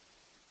these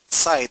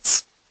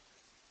sites.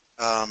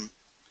 And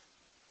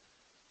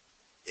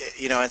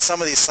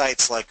some of these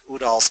sites like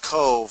Udall's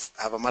Cove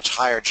have a much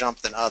higher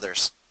jump than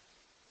others.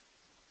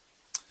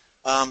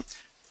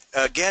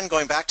 Again,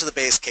 going back to the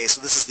base case,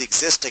 so this is the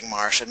existing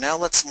marsh, and now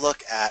let's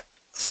look at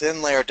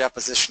thin layer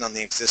deposition on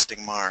the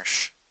existing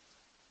marsh.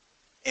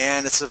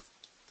 And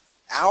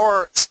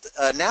our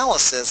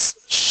analysis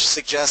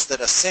suggests that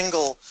a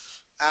single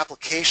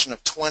application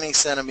of 20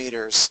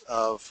 centimeters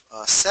of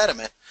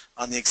sediment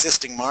on the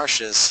existing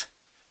marshes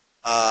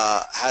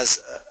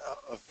has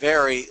a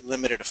very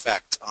limited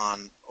effect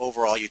on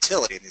overall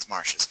utility in these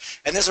marshes.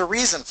 And there's a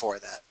reason for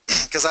that,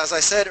 because as I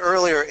said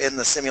earlier in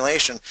the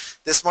simulation,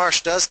 this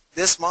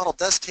model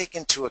does take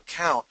into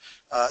account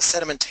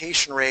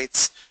sedimentation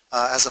rates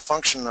as a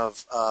function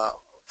of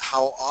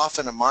how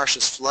often a marsh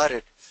is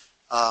flooded.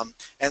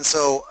 And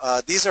so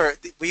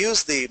we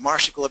use the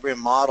marsh equilibrium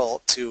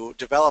model to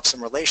develop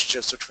some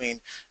relationships between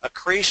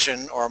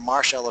accretion or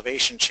marsh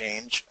elevation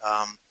change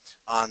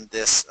on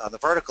the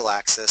vertical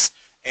axis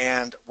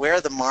and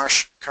where the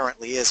marsh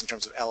currently is in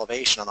terms of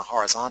elevation on the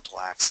horizontal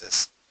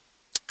axis.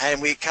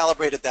 And we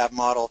calibrated that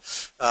model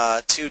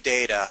to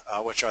data,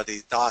 which are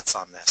the dots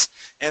on this.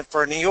 And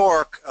for New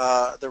York,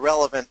 the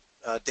relevant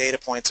data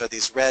points are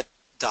these red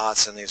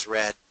dots and these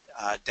red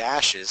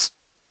dashes.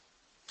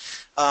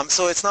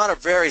 So it's not a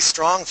very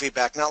strong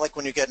feedback, not like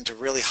when you get into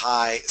really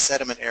high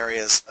sediment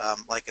areas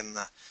like in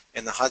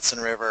the Hudson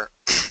River.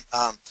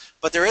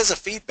 But there is a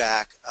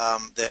feedback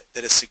that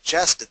is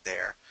suggested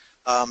there.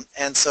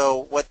 And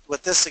so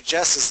what this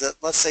suggests is that,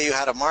 let's say you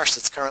had a marsh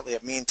that's currently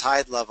at mean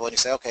tide level and you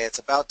say, okay, it's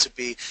about to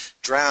be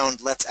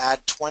drowned, let's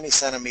add 20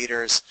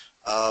 centimeters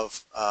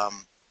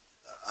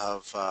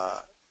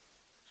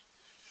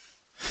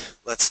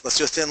let's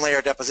do a thin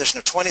layer deposition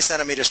of 20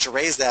 centimeters to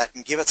raise that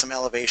and give it some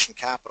elevation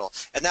capital.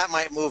 And that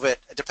might move it,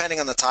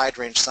 depending on the tide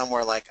range,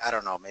 somewhere like, I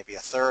don't know, maybe a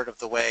third of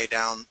the way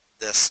down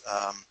this,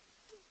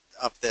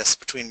 up this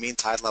between mean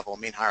tide level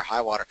and mean high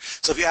water.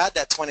 So if you add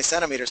that 20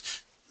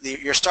 centimeters,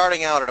 you're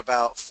starting out at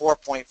about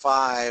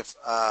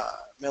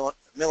 4.5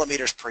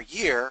 millimeters per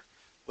year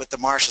with the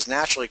marshes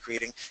naturally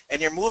accreting,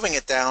 and you're moving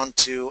it down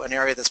to an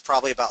area that's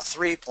probably about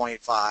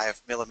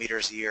 3.5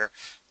 millimeters a year,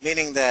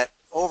 meaning that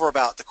over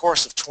about the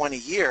course of 20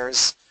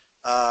 years,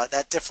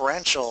 that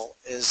differential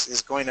is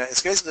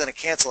basically going to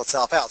cancel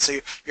itself out. So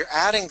you're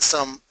adding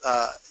some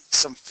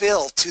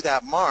fill to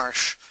that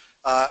marsh,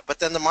 but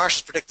then the marsh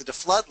is predicted to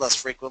flood less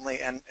frequently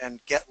and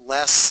get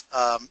less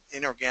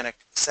inorganic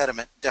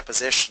sediment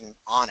deposition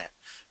on it.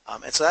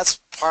 And so that's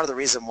part of the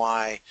reason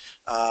why,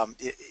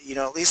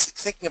 at least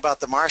thinking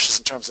about the marshes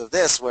in terms of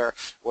this, where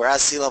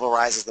as sea level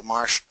rises, the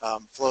marsh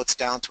floats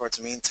down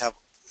towards mean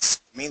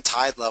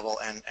tide level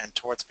and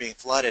towards being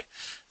flooded,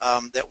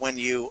 that when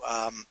you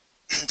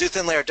do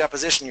thin layer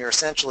deposition,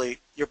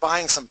 you're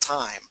buying some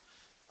time.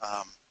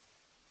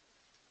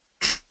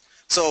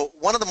 So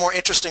one of the more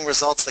interesting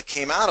results that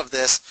came out of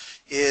this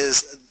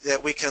is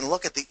that we can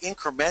look at the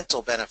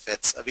incremental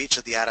benefits of each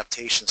of the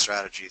adaptation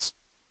strategies.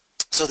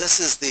 So this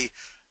is the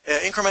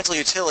incremental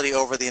utility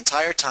over the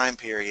entire time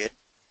period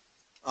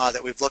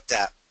that we've looked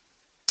at.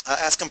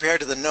 as compared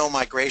to the no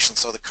migration,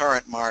 so the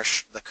current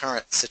marsh, the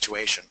current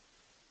situation.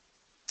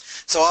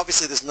 So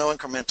obviously there's no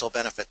incremental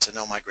benefit to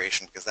no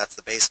migration because that's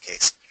the base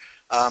case.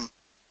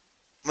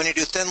 When you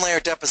do thin layer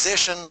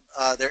deposition,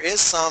 there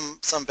is some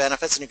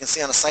benefits, and you can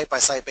see on a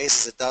site-by-site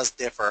basis it does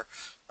differ.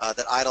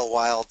 That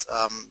Idlewild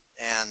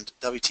and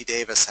W.T.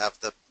 Davis have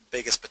the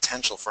biggest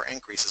potential for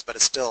increases, but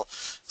it's still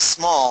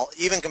small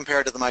even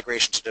compared to the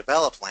migration to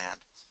developed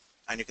land.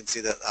 And you can see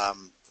that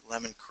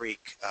Lemon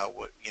Creek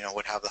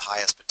would have the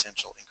highest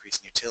potential increase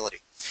in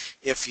utility.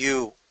 If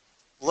you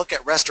look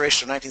at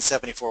restoration of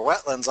 1974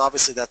 wetlands,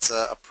 obviously that's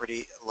a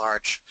pretty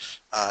large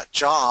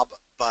job,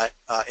 but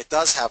it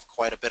does have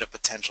quite a bit of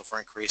potential for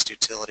increased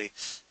utility.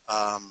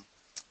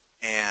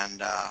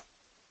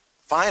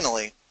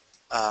 Finally,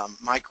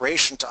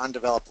 migration to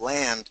undeveloped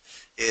land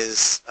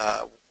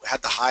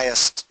had the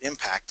highest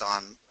impact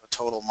on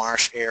total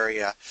marsh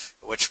area,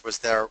 which was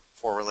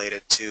therefore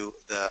related to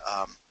the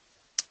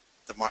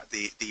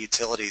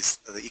utilities,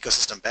 the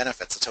ecosystem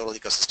benefits, the total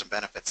ecosystem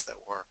benefits that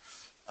were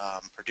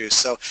produced.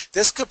 So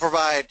this could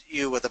provide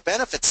you with a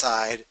benefit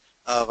side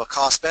of a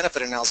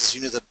cost-benefit analysis.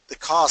 You knew the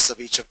costs of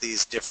each of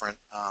these different,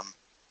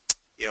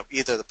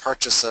 either the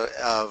purchase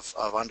of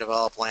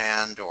undeveloped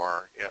land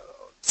or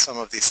some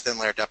of these thin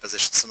layer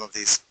depositions, some of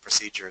these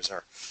procedures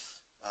are,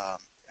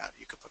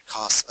 you could put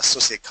costs,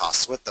 associate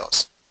costs with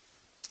those.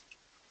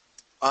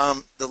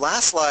 The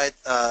last slide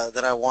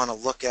that I want to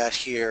look at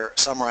here,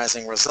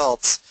 summarizing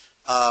results,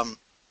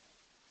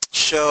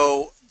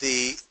 show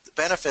the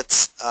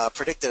benefits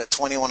predicted at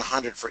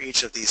 2100 for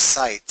each of these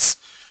sites.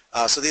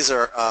 So these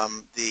are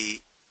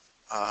the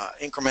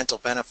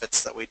incremental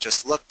benefits that we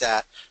just looked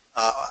at.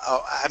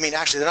 I mean,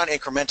 actually, they're not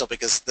incremental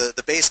because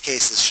the base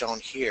case is shown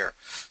here.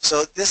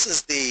 So this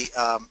is the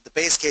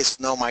base case with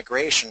no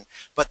migration,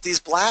 but these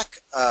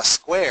black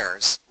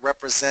squares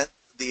represent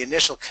the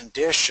initial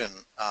condition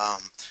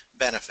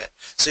benefit.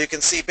 So you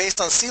can see,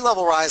 based on sea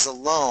level rise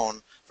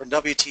alone, for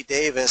W.T.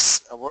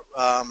 Davis,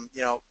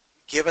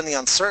 given the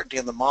uncertainty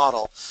in the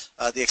model,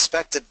 the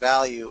expected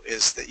value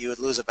is that you would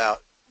lose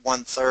about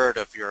 1/3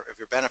 of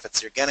your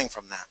benefits you're getting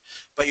from that.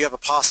 But you have a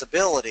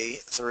possibility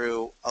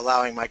through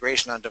allowing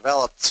migration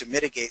undeveloped to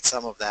mitigate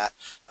some of that,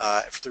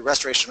 through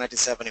restoration of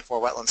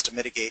 1974 wetlands to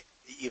mitigate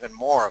even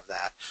more of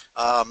that.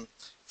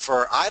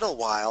 For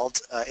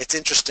Idlewild, it's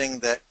interesting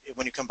that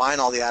when you combine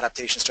all the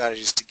adaptation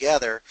strategies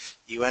together,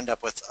 you end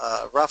up with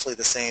roughly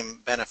the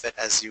same benefit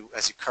as you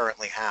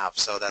currently have.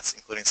 So that's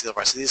including sea level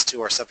rise. So these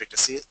two are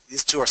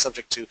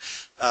subject to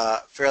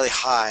fairly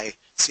high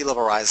sea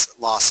level rise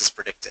losses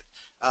predicted.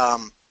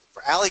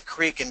 For Alley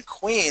Creek and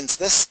Queens,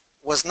 this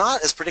was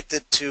not as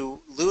predicted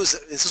to lose.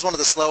 This is one of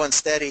the slow and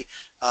steady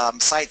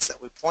sites that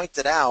we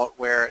pointed out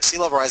where sea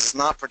level rise is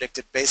not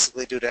predicted,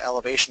 basically due to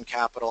elevation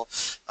capital,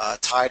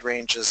 tide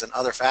ranges, and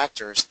other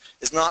factors,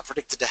 is not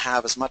predicted to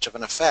have as much of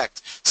an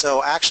effect.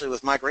 So actually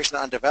with migration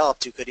to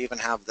undeveloped, you could even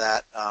have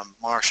that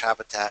marsh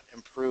habitat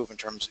improve in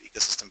terms of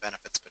ecosystem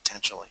benefits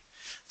potentially.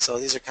 So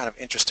these are kind of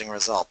interesting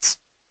results.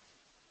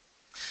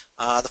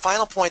 The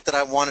final point that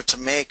I wanted to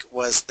make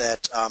was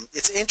that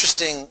it's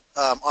interesting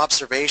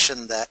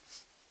observation that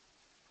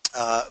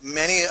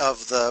many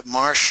of the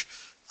marsh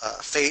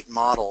fate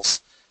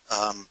models,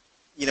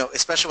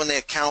 especially when they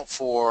account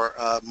for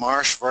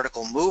marsh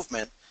vertical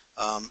movement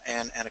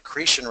and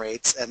accretion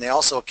rates, and they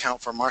also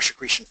account for marsh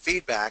accretion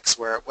feedbacks,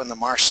 where when the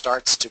marsh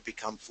starts to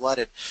become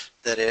flooded,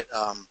 that it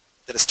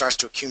starts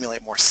to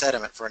accumulate more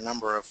sediment for a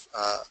number of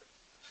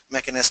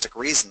mechanistic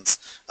reasons,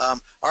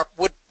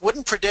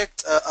 wouldn't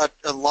predict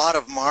a lot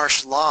of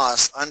marsh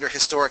loss under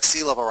historic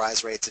sea level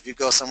rise rates. If you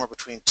go somewhere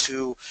between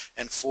 2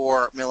 and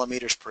 4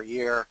 millimeters per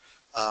year,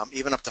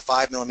 even up to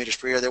 5 millimeters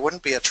per year, there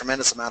wouldn't be a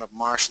tremendous amount of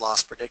marsh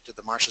loss predicted.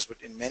 The marshes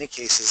would, in many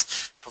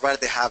cases,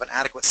 provided they have an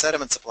adequate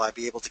sediment supply,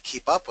 be able to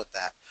keep up with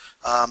that.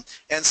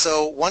 And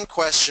so one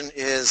question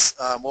is,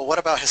 well, what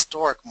about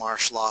historic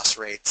marsh loss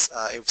rates?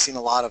 We've seen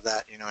a lot of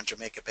that, in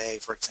Jamaica Bay,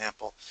 for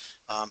example.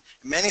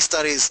 Many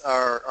studies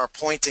are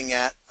pointing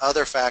at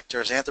other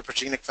factors,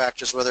 anthropogenic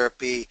factors, whether it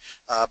be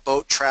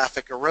boat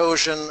traffic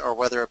erosion or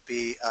whether it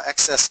be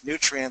excess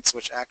nutrients,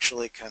 which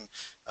actually can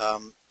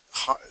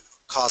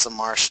cause a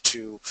marsh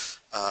to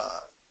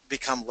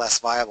become less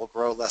viable,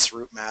 grow less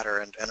root matter,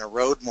 and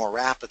erode more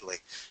rapidly.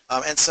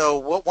 And so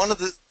one of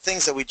the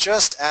things that we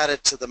just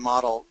added to the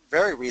model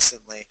very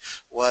recently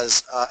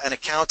was an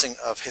accounting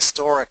of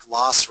historic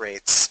loss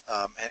rates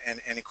and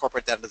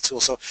incorporate that into the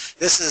tool. So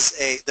this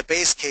is the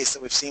base case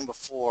that we've seen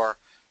before,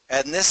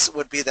 and this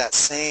would be that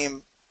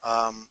same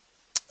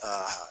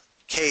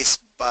case,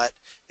 but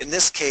in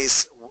this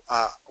case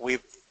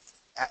we've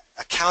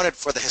accounted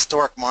for the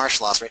historic marsh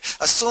loss rate,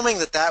 assuming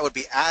that that would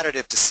be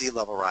additive to sea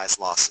level rise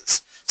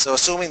losses. So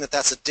assuming that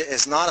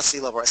is not a sea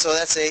level rise, so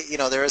that's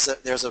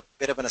there's a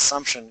bit of an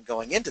assumption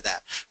going into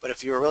that. But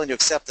if you were willing to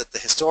accept that the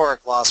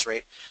historic loss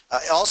rate,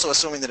 also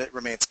assuming that it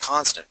remains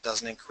constant,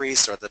 doesn't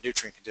increase, or the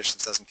nutrient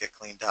conditions doesn't get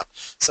cleaned up.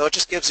 So it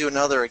just gives you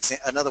another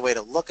way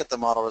to look at the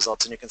model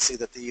results, and you can see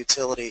that the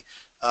utility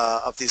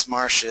of these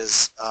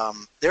marshes,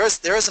 there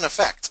is an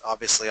effect,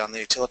 obviously, on the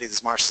utility of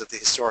these marshes if the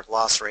historic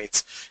loss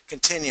rates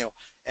continue.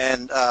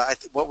 And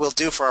what we'll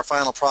do for our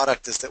final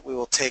product is that we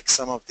will take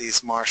some of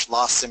these marsh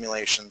loss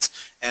simulations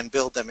and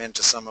build them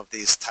into some of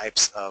these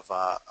types of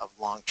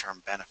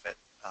long-term benefit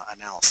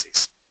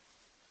analyses.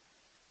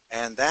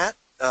 And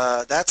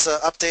that's an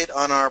update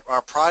on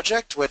our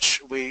project,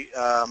 which we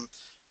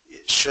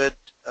should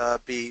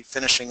be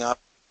finishing up,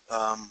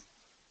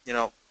 you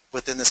know,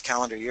 within this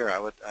calendar year, I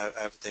would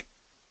think.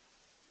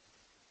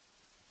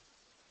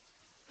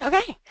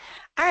 Okay.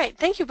 All right.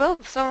 Thank you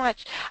both so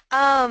much.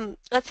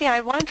 Let's see. I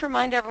wanted to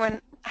remind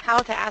everyone how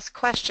to ask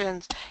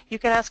questions. You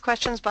can ask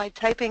questions by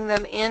typing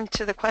them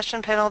into the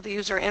question panel of the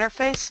user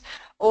interface,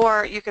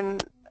 or you can,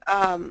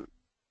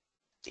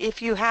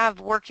 if you have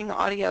working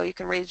audio, you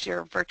can raise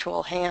your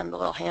virtual hand, the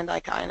little hand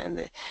icon in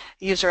the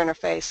user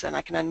interface, and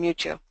I can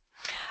unmute you.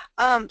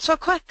 So a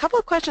couple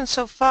of questions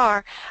so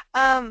far.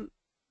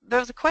 There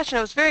was a question,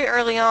 it was very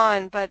early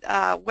on, but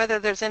whether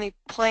there's any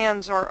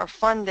plans or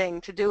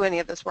funding to do any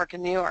of this work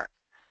in New York.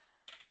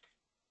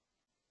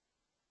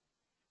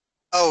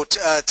 Oh,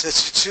 to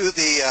do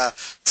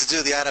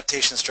the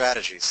adaptation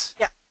strategies.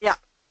 Yeah, yeah.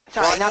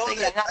 Sorry, well, not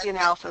the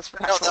analysis.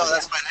 But no,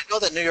 that's fine. I know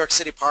that New York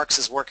City Parks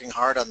is working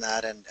hard on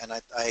that, and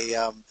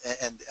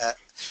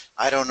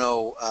I don't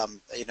know,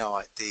 you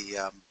know,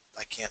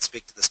 I can't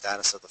speak to the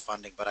status of the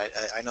funding, but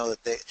I know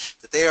that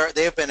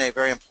they have been a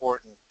very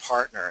important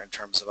partner in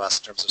terms of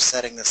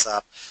setting this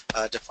up,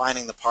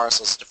 defining the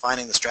parcels,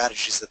 defining the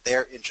strategies that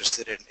they're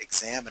interested in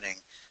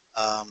examining,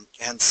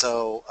 and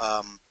so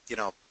you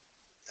know,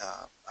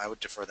 I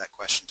would defer that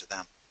question to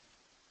them.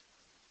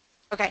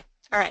 Okay,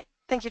 all right.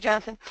 Thank you,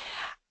 Jonathan.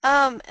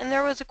 And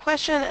there was a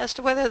question as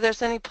to whether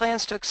there's any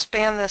plans to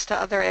expand this to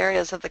other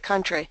areas of the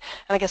country.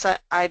 And I guess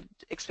I'd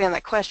expand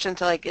that question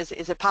to, like, is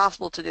it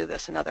possible to do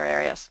this in other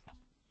areas?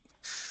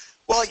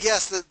 Well,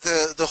 yes,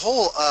 the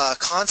whole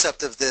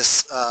concept of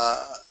this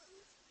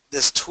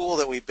this tool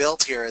that we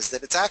built here is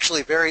that it's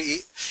actually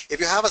if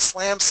you have a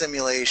SLAMM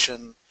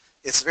simulation,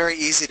 it's very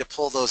easy to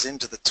pull those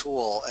into the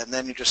tool, and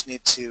then you just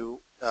need to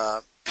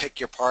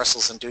pick your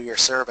parcels and do your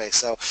survey.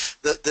 So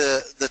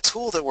the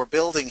tool that we're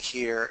building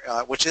here,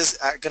 which is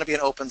going to be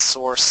an open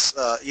source,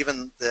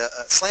 even the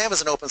SLAMM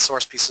is an open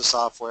source piece of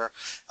software,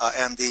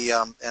 and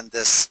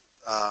this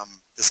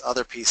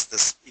other piece,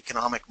 this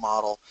economic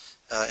model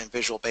in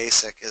Visual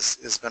Basic,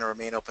 is going to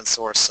remain open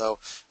source. So,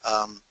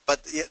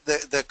 but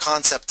the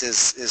concept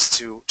is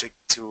to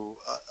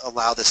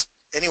allow this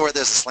anywhere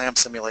there's a SLAMM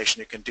simulation,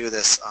 you can do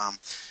this,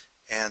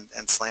 and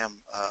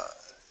SLAMM,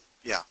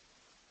 yeah.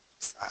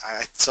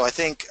 So I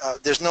think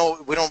we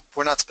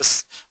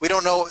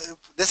don't know,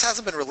 this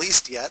hasn't been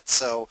released yet,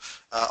 so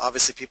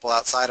obviously people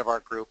outside of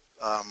our group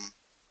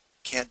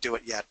can't do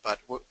it yet, but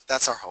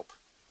that's our hope.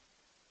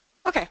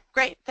 Okay,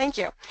 great, thank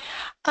you.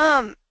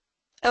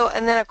 Oh,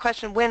 and then a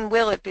question, when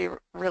will it be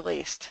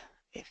released?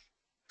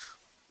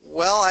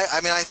 Well,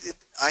 I mean,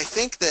 I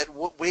think that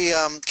we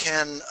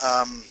can,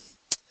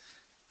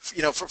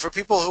 you know, for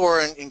people who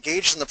are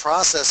engaged in the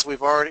process, we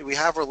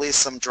have released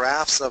some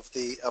drafts of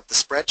the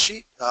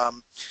spreadsheet,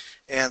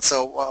 and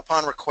so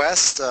upon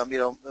request, you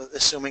know,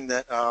 assuming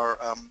that our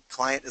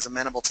client is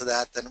amenable to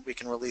that, then we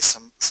can release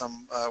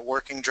some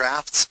working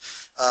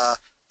drafts.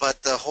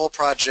 But the whole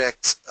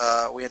project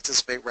we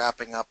anticipate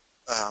wrapping up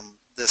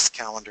this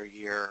calendar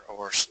year,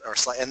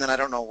 and then I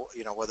don't know,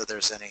 you know, whether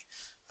there's any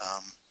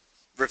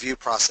review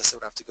process that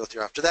would have to go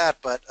through after that,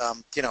 but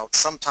you know,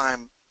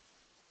 sometime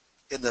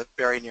in the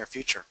very near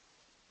future.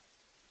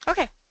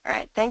 Okay, all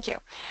right, thank you.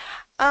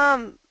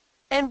 And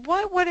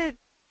what would it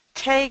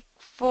take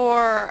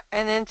for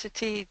an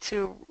entity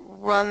to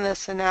run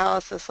this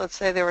analysis? Let's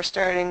say they were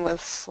starting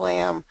with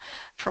SLAMM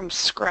from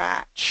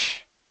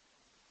scratch.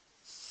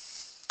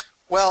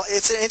 Well,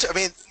 I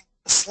mean,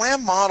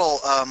 SLAMM model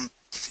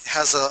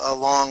has a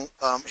long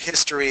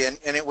history, and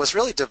it was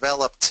really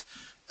developed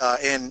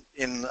in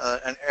an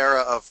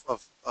era of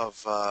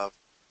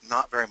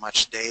not very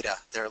much data.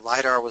 Their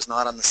LiDAR was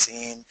not on the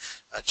scene.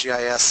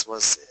 GIS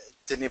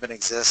didn't even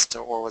exist,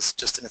 or was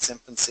just in its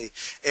infancy,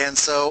 and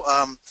so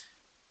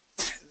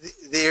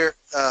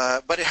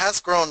but it has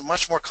grown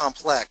much more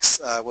complex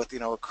with, you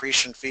know,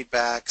 accretion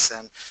feedbacks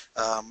and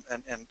a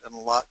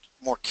lot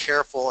more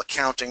careful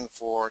accounting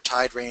for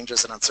tide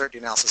ranges and uncertainty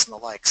analysis and the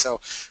like.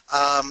 So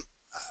I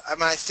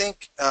mean, I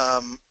think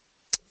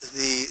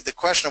the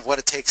question of what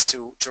it takes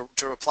to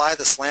apply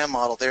the SLAMM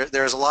model,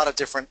 there's a lot of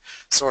different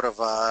sort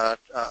of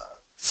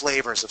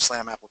flavors of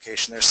SLAMM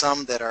application. There's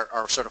some that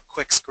are sort of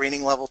quick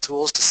screening level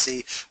tools to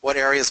see what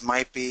areas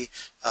might be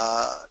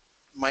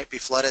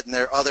flooded, and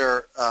there are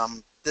other.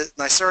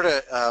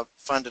 NYSERDA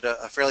funded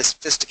a fairly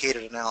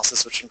sophisticated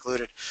analysis, which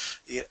included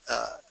the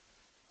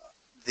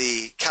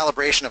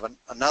calibration of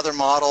another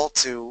model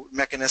to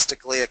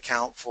mechanistically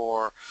account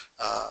for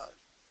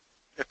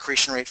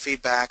accretion rate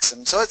feedbacks,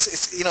 and so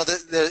it's you know,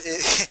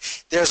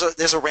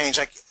 there's a range.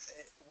 Like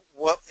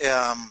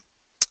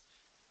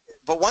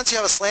but once you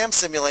have a SLAMM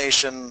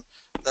simulation,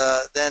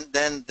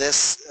 then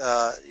this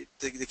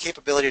the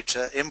capability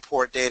to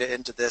import data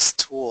into this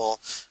tool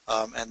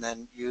and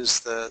then use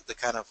the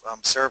kind of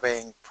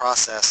surveying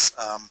process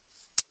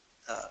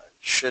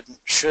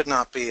should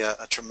not be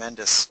a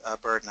tremendous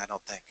burden, I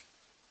don't think.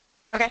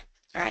 Okay,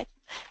 all right.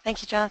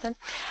 Thank you, Jonathan.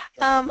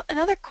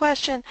 Another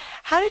question,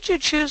 how did you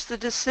choose the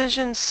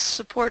decision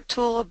support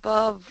tool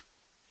above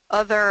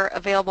other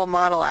available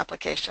model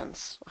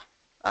applications?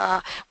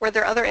 Were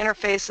there other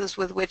interfaces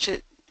with which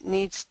it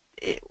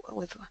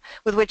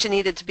with which it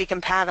needed to be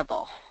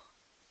compatible?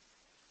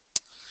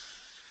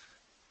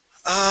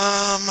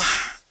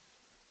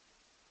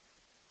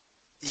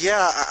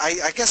 Yeah,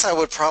 I guess I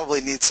would probably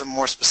need some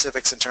more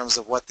specifics in terms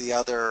of what the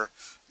other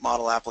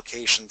model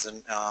applications,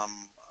 and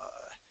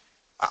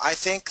I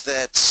think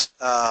that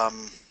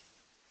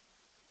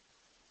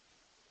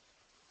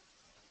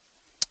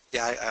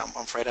yeah,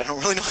 I'm afraid I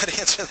don't really know how to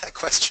answer that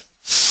question.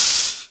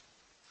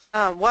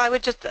 Well, I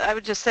would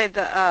just say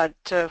that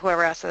to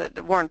whoever asked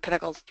that Warren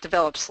Pinnacle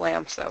developed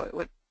SLAMM, so it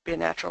would be a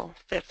natural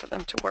fit for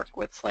them to work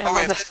with SLAMM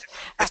on this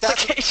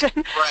application.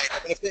 Right.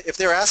 I mean, if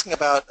they're asking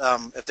about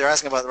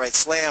the right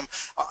SLAMM,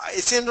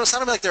 it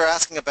sounded like they're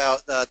asking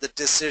about the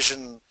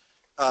decision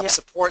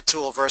support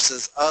tool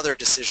versus other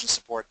decision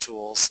support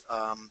tools,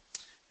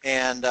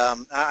 and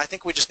I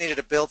think we just needed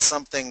to build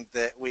something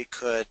that we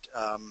could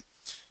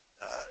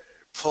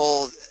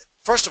pull.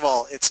 First of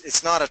all,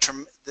 it's not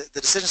the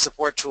decision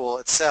support tool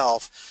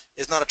itself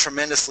is not a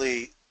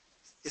tremendously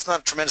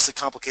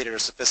complicated or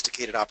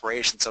sophisticated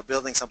operation. So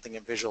building something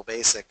in Visual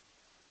Basic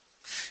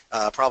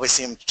probably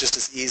seemed just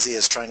as easy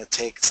as trying to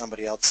take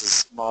somebody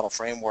else's model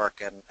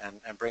framework and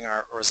bring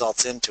our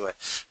results into it.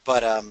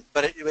 But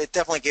it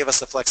definitely gave us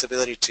the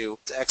flexibility to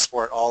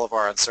export all of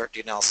our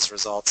uncertainty analysis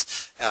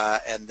results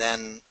and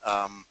then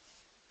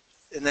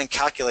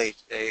calculate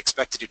a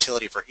expected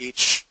utility for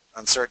each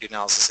uncertainty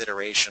analysis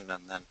iteration.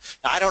 And then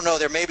now, I don't know,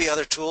 there may be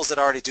other tools that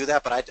already do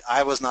that, but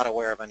I was not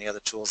aware of any other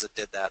tools that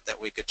did that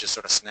we could just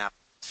sort of snap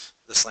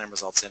the SLAMM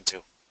results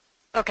into.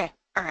 Okay,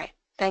 all right,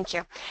 thank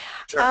you.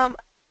 Sure.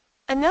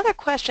 Another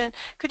question,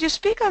 could you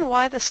speak on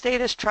why the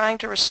state is trying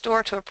to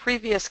restore to a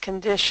previous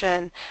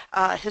condition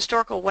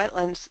historical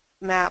wetlands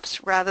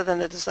maps rather than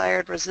the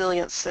desired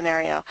resilience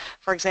scenario,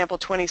 for example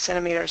 20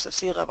 centimeters of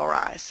sea level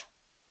rise?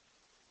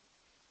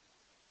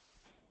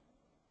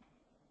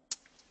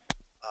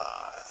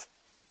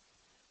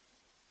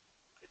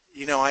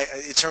 You know,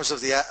 in terms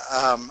of the,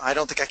 I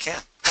don't think I can.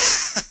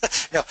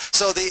 No.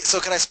 So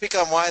can I speak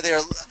on why the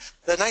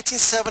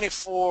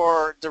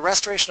 1974, the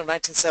restoration of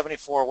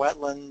 1974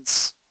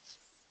 wetlands?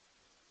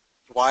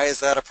 Why is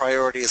that a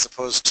priority as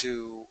opposed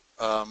to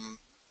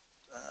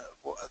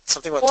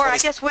something about? Or I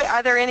guess,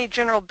 are there any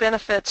general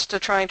benefits to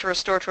trying to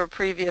restore to a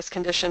previous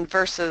condition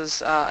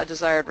versus a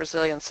desired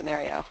resilience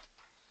scenario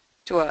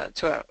to a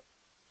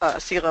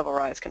sea level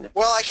rise condition?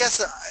 Well, I guess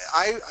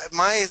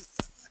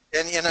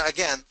and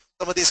again,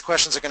 some of these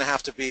questions are going to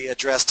have to be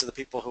addressed to the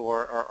people who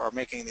are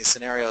making these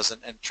scenarios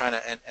and trying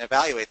to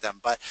evaluate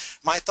them. But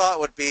my thought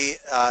would be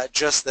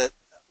just that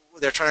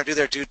they're trying to do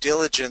their due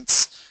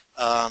diligence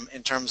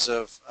in terms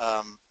of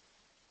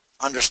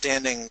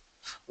understanding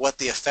what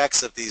the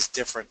effects of these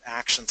different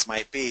actions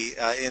might be.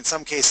 In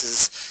some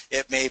cases,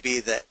 it may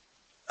be that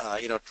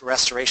you know,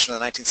 restoration of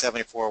the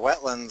 1974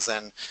 wetlands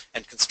and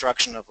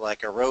construction of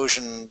like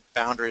erosion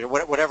boundary or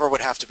whatever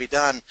would have to be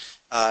done,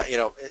 you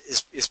know,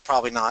 is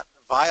probably not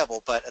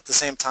viable, but at the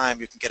same time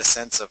you can get a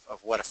sense of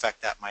what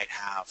effect that might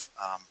have.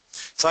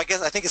 So I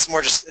think it's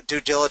more just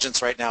due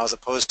diligence right now as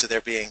opposed to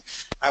there being,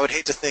 I would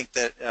hate to think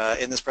that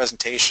in this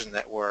presentation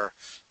that we're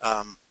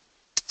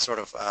sort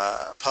of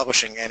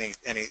publishing any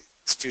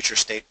future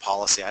state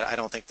policy. I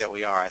don't think that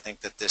we are. I think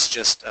that this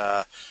just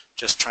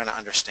trying to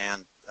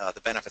understand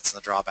the benefits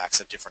and the drawbacks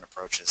of different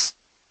approaches.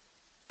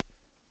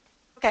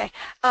 Okay.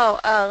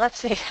 Let's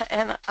see.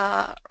 And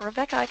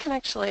Rebecca, I can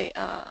actually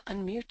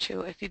unmute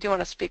you if you do want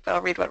to speak, but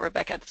I'll read what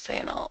Rebecca had to say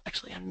and I'll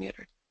actually unmute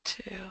her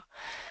too.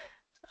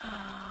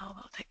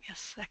 Will take me a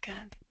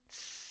second.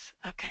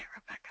 Okay,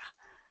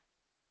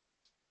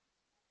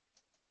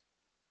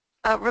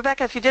 Rebecca.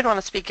 Rebecca, if you did want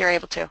to speak, you're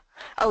able to.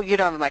 Oh, you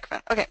don't have a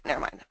microphone. Okay, never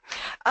mind.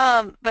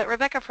 But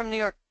Rebecca from New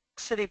York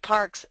City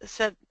Parks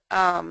said,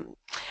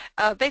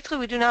 basically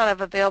we do not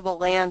have available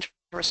land to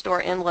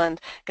restore inland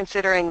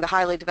considering the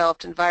highly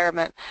developed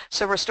environment,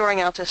 so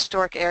restoring out to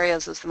historic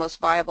areas is the most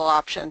viable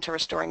option to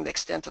restoring the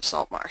extent of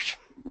salt marsh.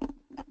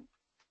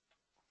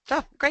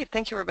 So, great.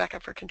 Thank you, Rebecca,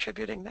 for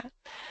contributing that.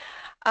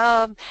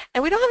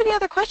 And we don't have any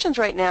other questions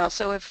right now,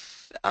 so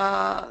if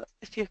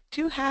you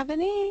do have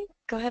any,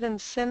 go ahead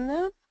and send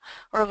them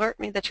or alert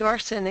me that you are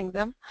sending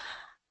them.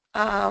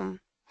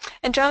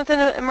 And Jonathan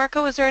and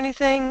Marco, is there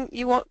anything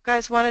you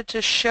guys wanted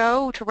to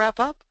show to wrap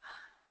up?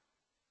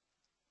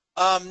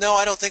 No,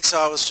 I don't think so.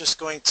 I was just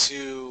going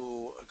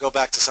to go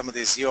back to some of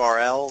these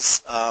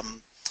URLs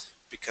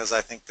because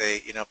I think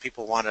they, you know,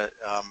 people want to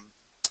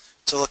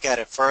look at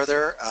it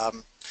further.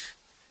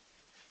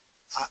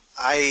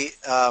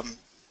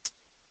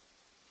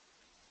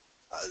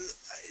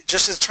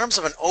 Just in terms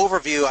of an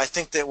overview, I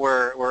think that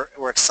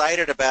we're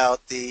excited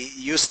about the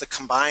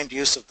combined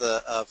use of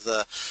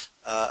the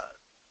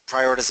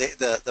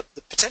the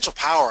potential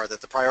power that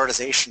the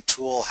prioritization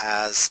tool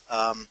has,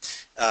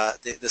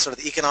 the sort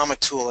of the economic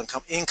tool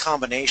in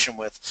combination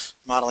with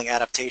modeling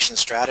adaptation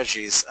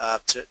strategies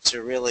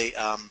to really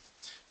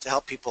to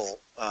help people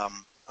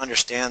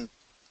understand,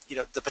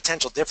 the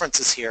potential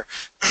differences here.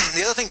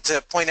 The other thing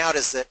to point out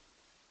is that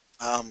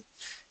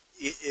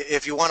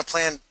if you want to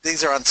plan,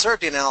 these are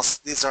uncertainty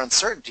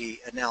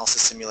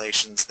analysis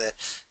simulations that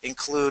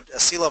include a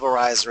sea level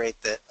rise rate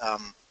that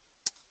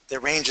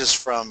ranges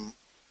from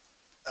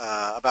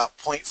about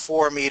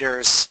 0.4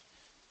 meters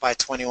by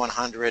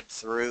 2100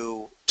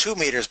 through 2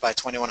 meters by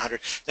 2100.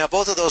 Now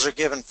both of those are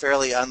given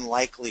fairly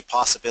unlikely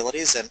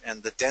possibilities,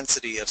 and the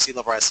density of sea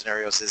level rise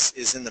scenarios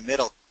is in the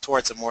middle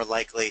towards a more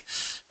likely,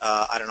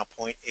 I don't know,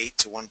 0.8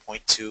 to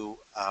 1.2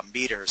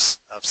 meters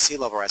of sea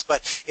level rise.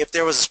 But if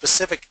there was a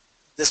specific,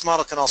 this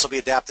model can also be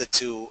adapted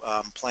to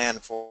plan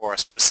for a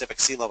specific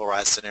sea level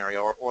rise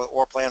scenario,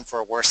 or plan for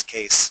a worst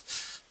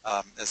case,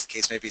 as the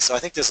case may be. So I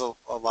think there's a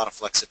lot of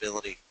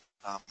flexibility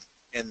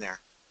in there.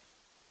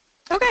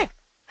 Okay,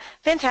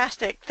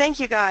 fantastic. Thank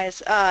you,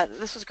 guys.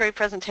 This was a great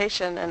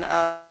presentation, and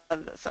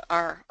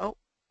oh,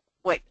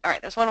 wait, all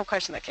right, there's one more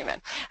question that came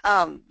in.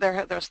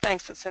 There's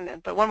thanks that's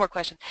in, but one more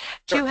question.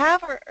 Sure. Do you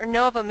have or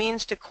know of a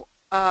means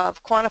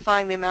of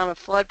quantifying the amount of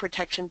flood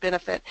protection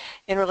benefit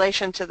in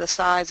relation to the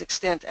size,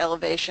 extent,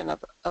 elevation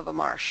of a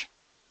marsh?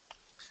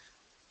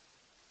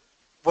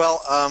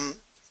 Well,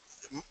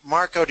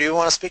 Marco, do you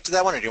want to speak to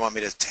that one, or do you want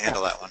me to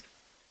handle that one?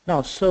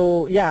 No,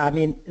 so yeah, I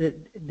mean,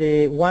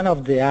 the one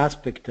of the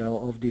aspects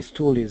of this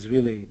tool is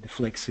really the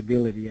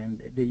flexibility, and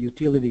the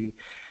utility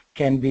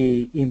can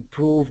be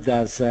improved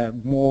as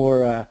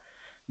more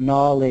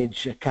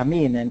knowledge come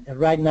in. And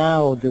right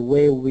now, the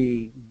way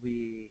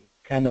we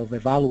kind of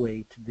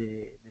evaluate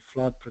the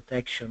flood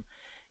protection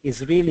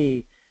is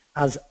really,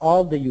 as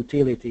all the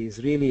utilities,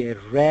 really a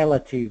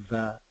relative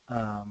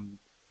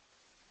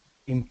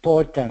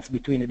importance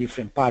between the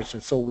different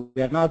parcels. So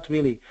we are not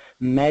really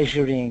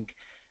measuring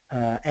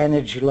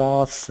energy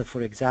loss,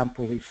 for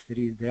example, if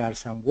there are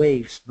some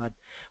waves, but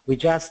we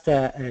just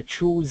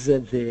choose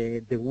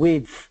the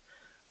width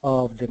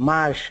of the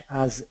marsh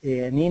as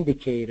an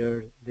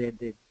indicator.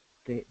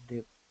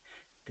 The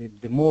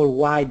more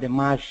wide the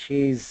marsh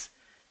is,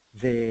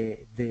 the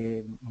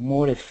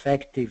more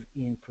effective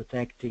in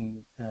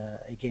protecting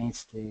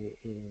against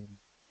a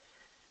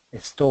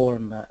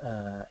storm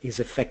is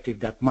effective,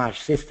 that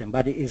marsh system.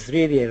 But it is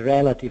really a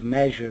relative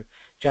measure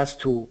just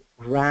to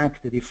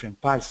rank the different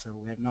parcels.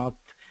 We're not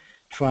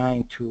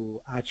trying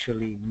to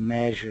actually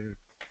measure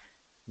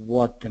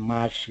what the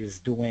marsh is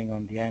doing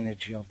on the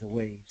energy of the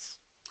waves.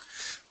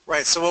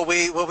 Right. So what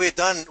we've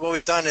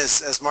done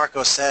is, as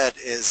Marco said,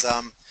 is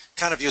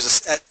kind of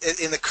use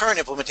in the current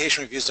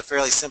implementation, we've used a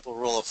fairly simple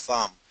rule of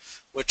thumb,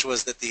 which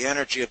was that the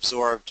energy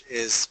absorbed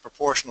is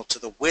proportional to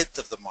the width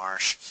of the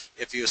marsh.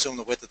 If you assume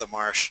the width of the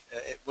marsh,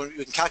 we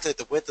can calculate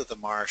the width of the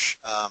marsh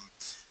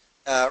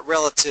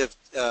relative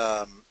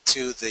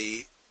to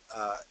the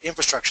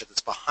infrastructure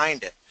that's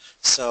behind it.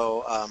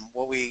 So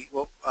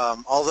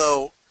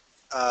although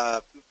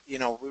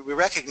we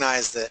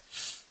recognize that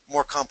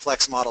more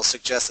complex models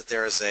suggest that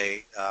there is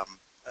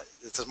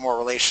it's a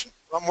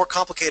more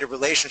complicated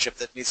relationship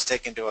that needs to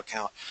take into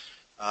account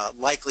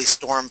likely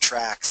storm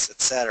tracks,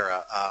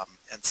 etc.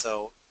 And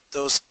so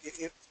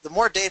the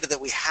more data that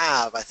we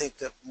have, I think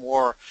that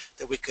more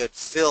that we could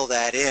fill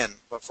that in.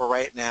 But for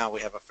right now,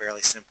 we have a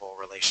fairly simple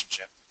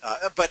relationship.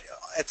 But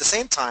at the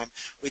same time,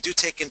 we do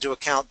take into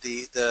account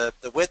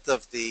the width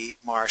of the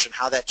marsh and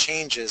how that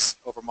changes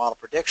over model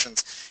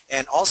predictions.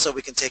 And also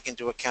we can take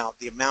into account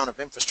the amount of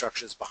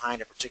infrastructure that's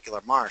behind a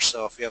particular marsh.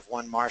 So if you have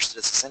one marsh that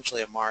is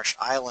essentially a marsh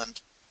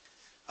island,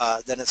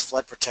 then its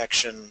flood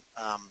protection,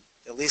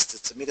 at least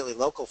it's immediately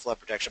local flood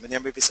protection. I mean, there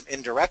may be some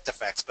indirect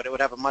effects, but it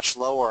would have a much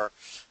lower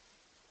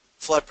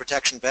flood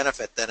protection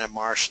benefit than a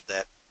marsh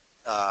that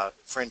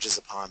fringes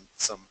upon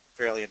some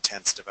fairly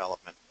intense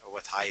development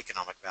with high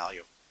economic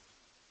value.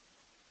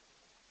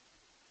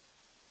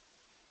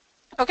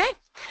 Okay,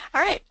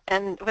 all right,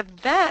 and with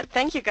that,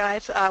 thank you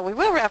guys. We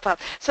will wrap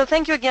up. So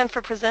thank you again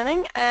for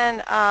presenting,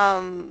 and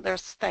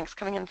there's thanks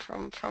coming in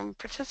from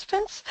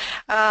participants.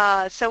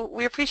 So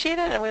we appreciate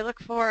it, and we look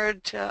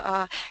forward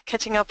to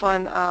catching up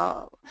on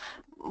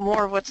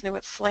more of what's new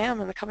at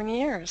SLAMM in the coming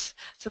years.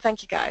 So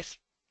thank you guys.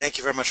 Thank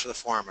you very much for the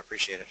forum. I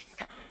appreciate it.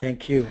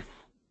 Thank you.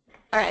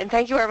 All right, and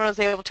thank you everyone who was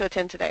able to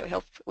attend today. We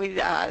hope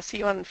we see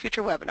you on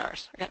future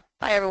webinars. Okay,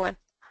 bye everyone.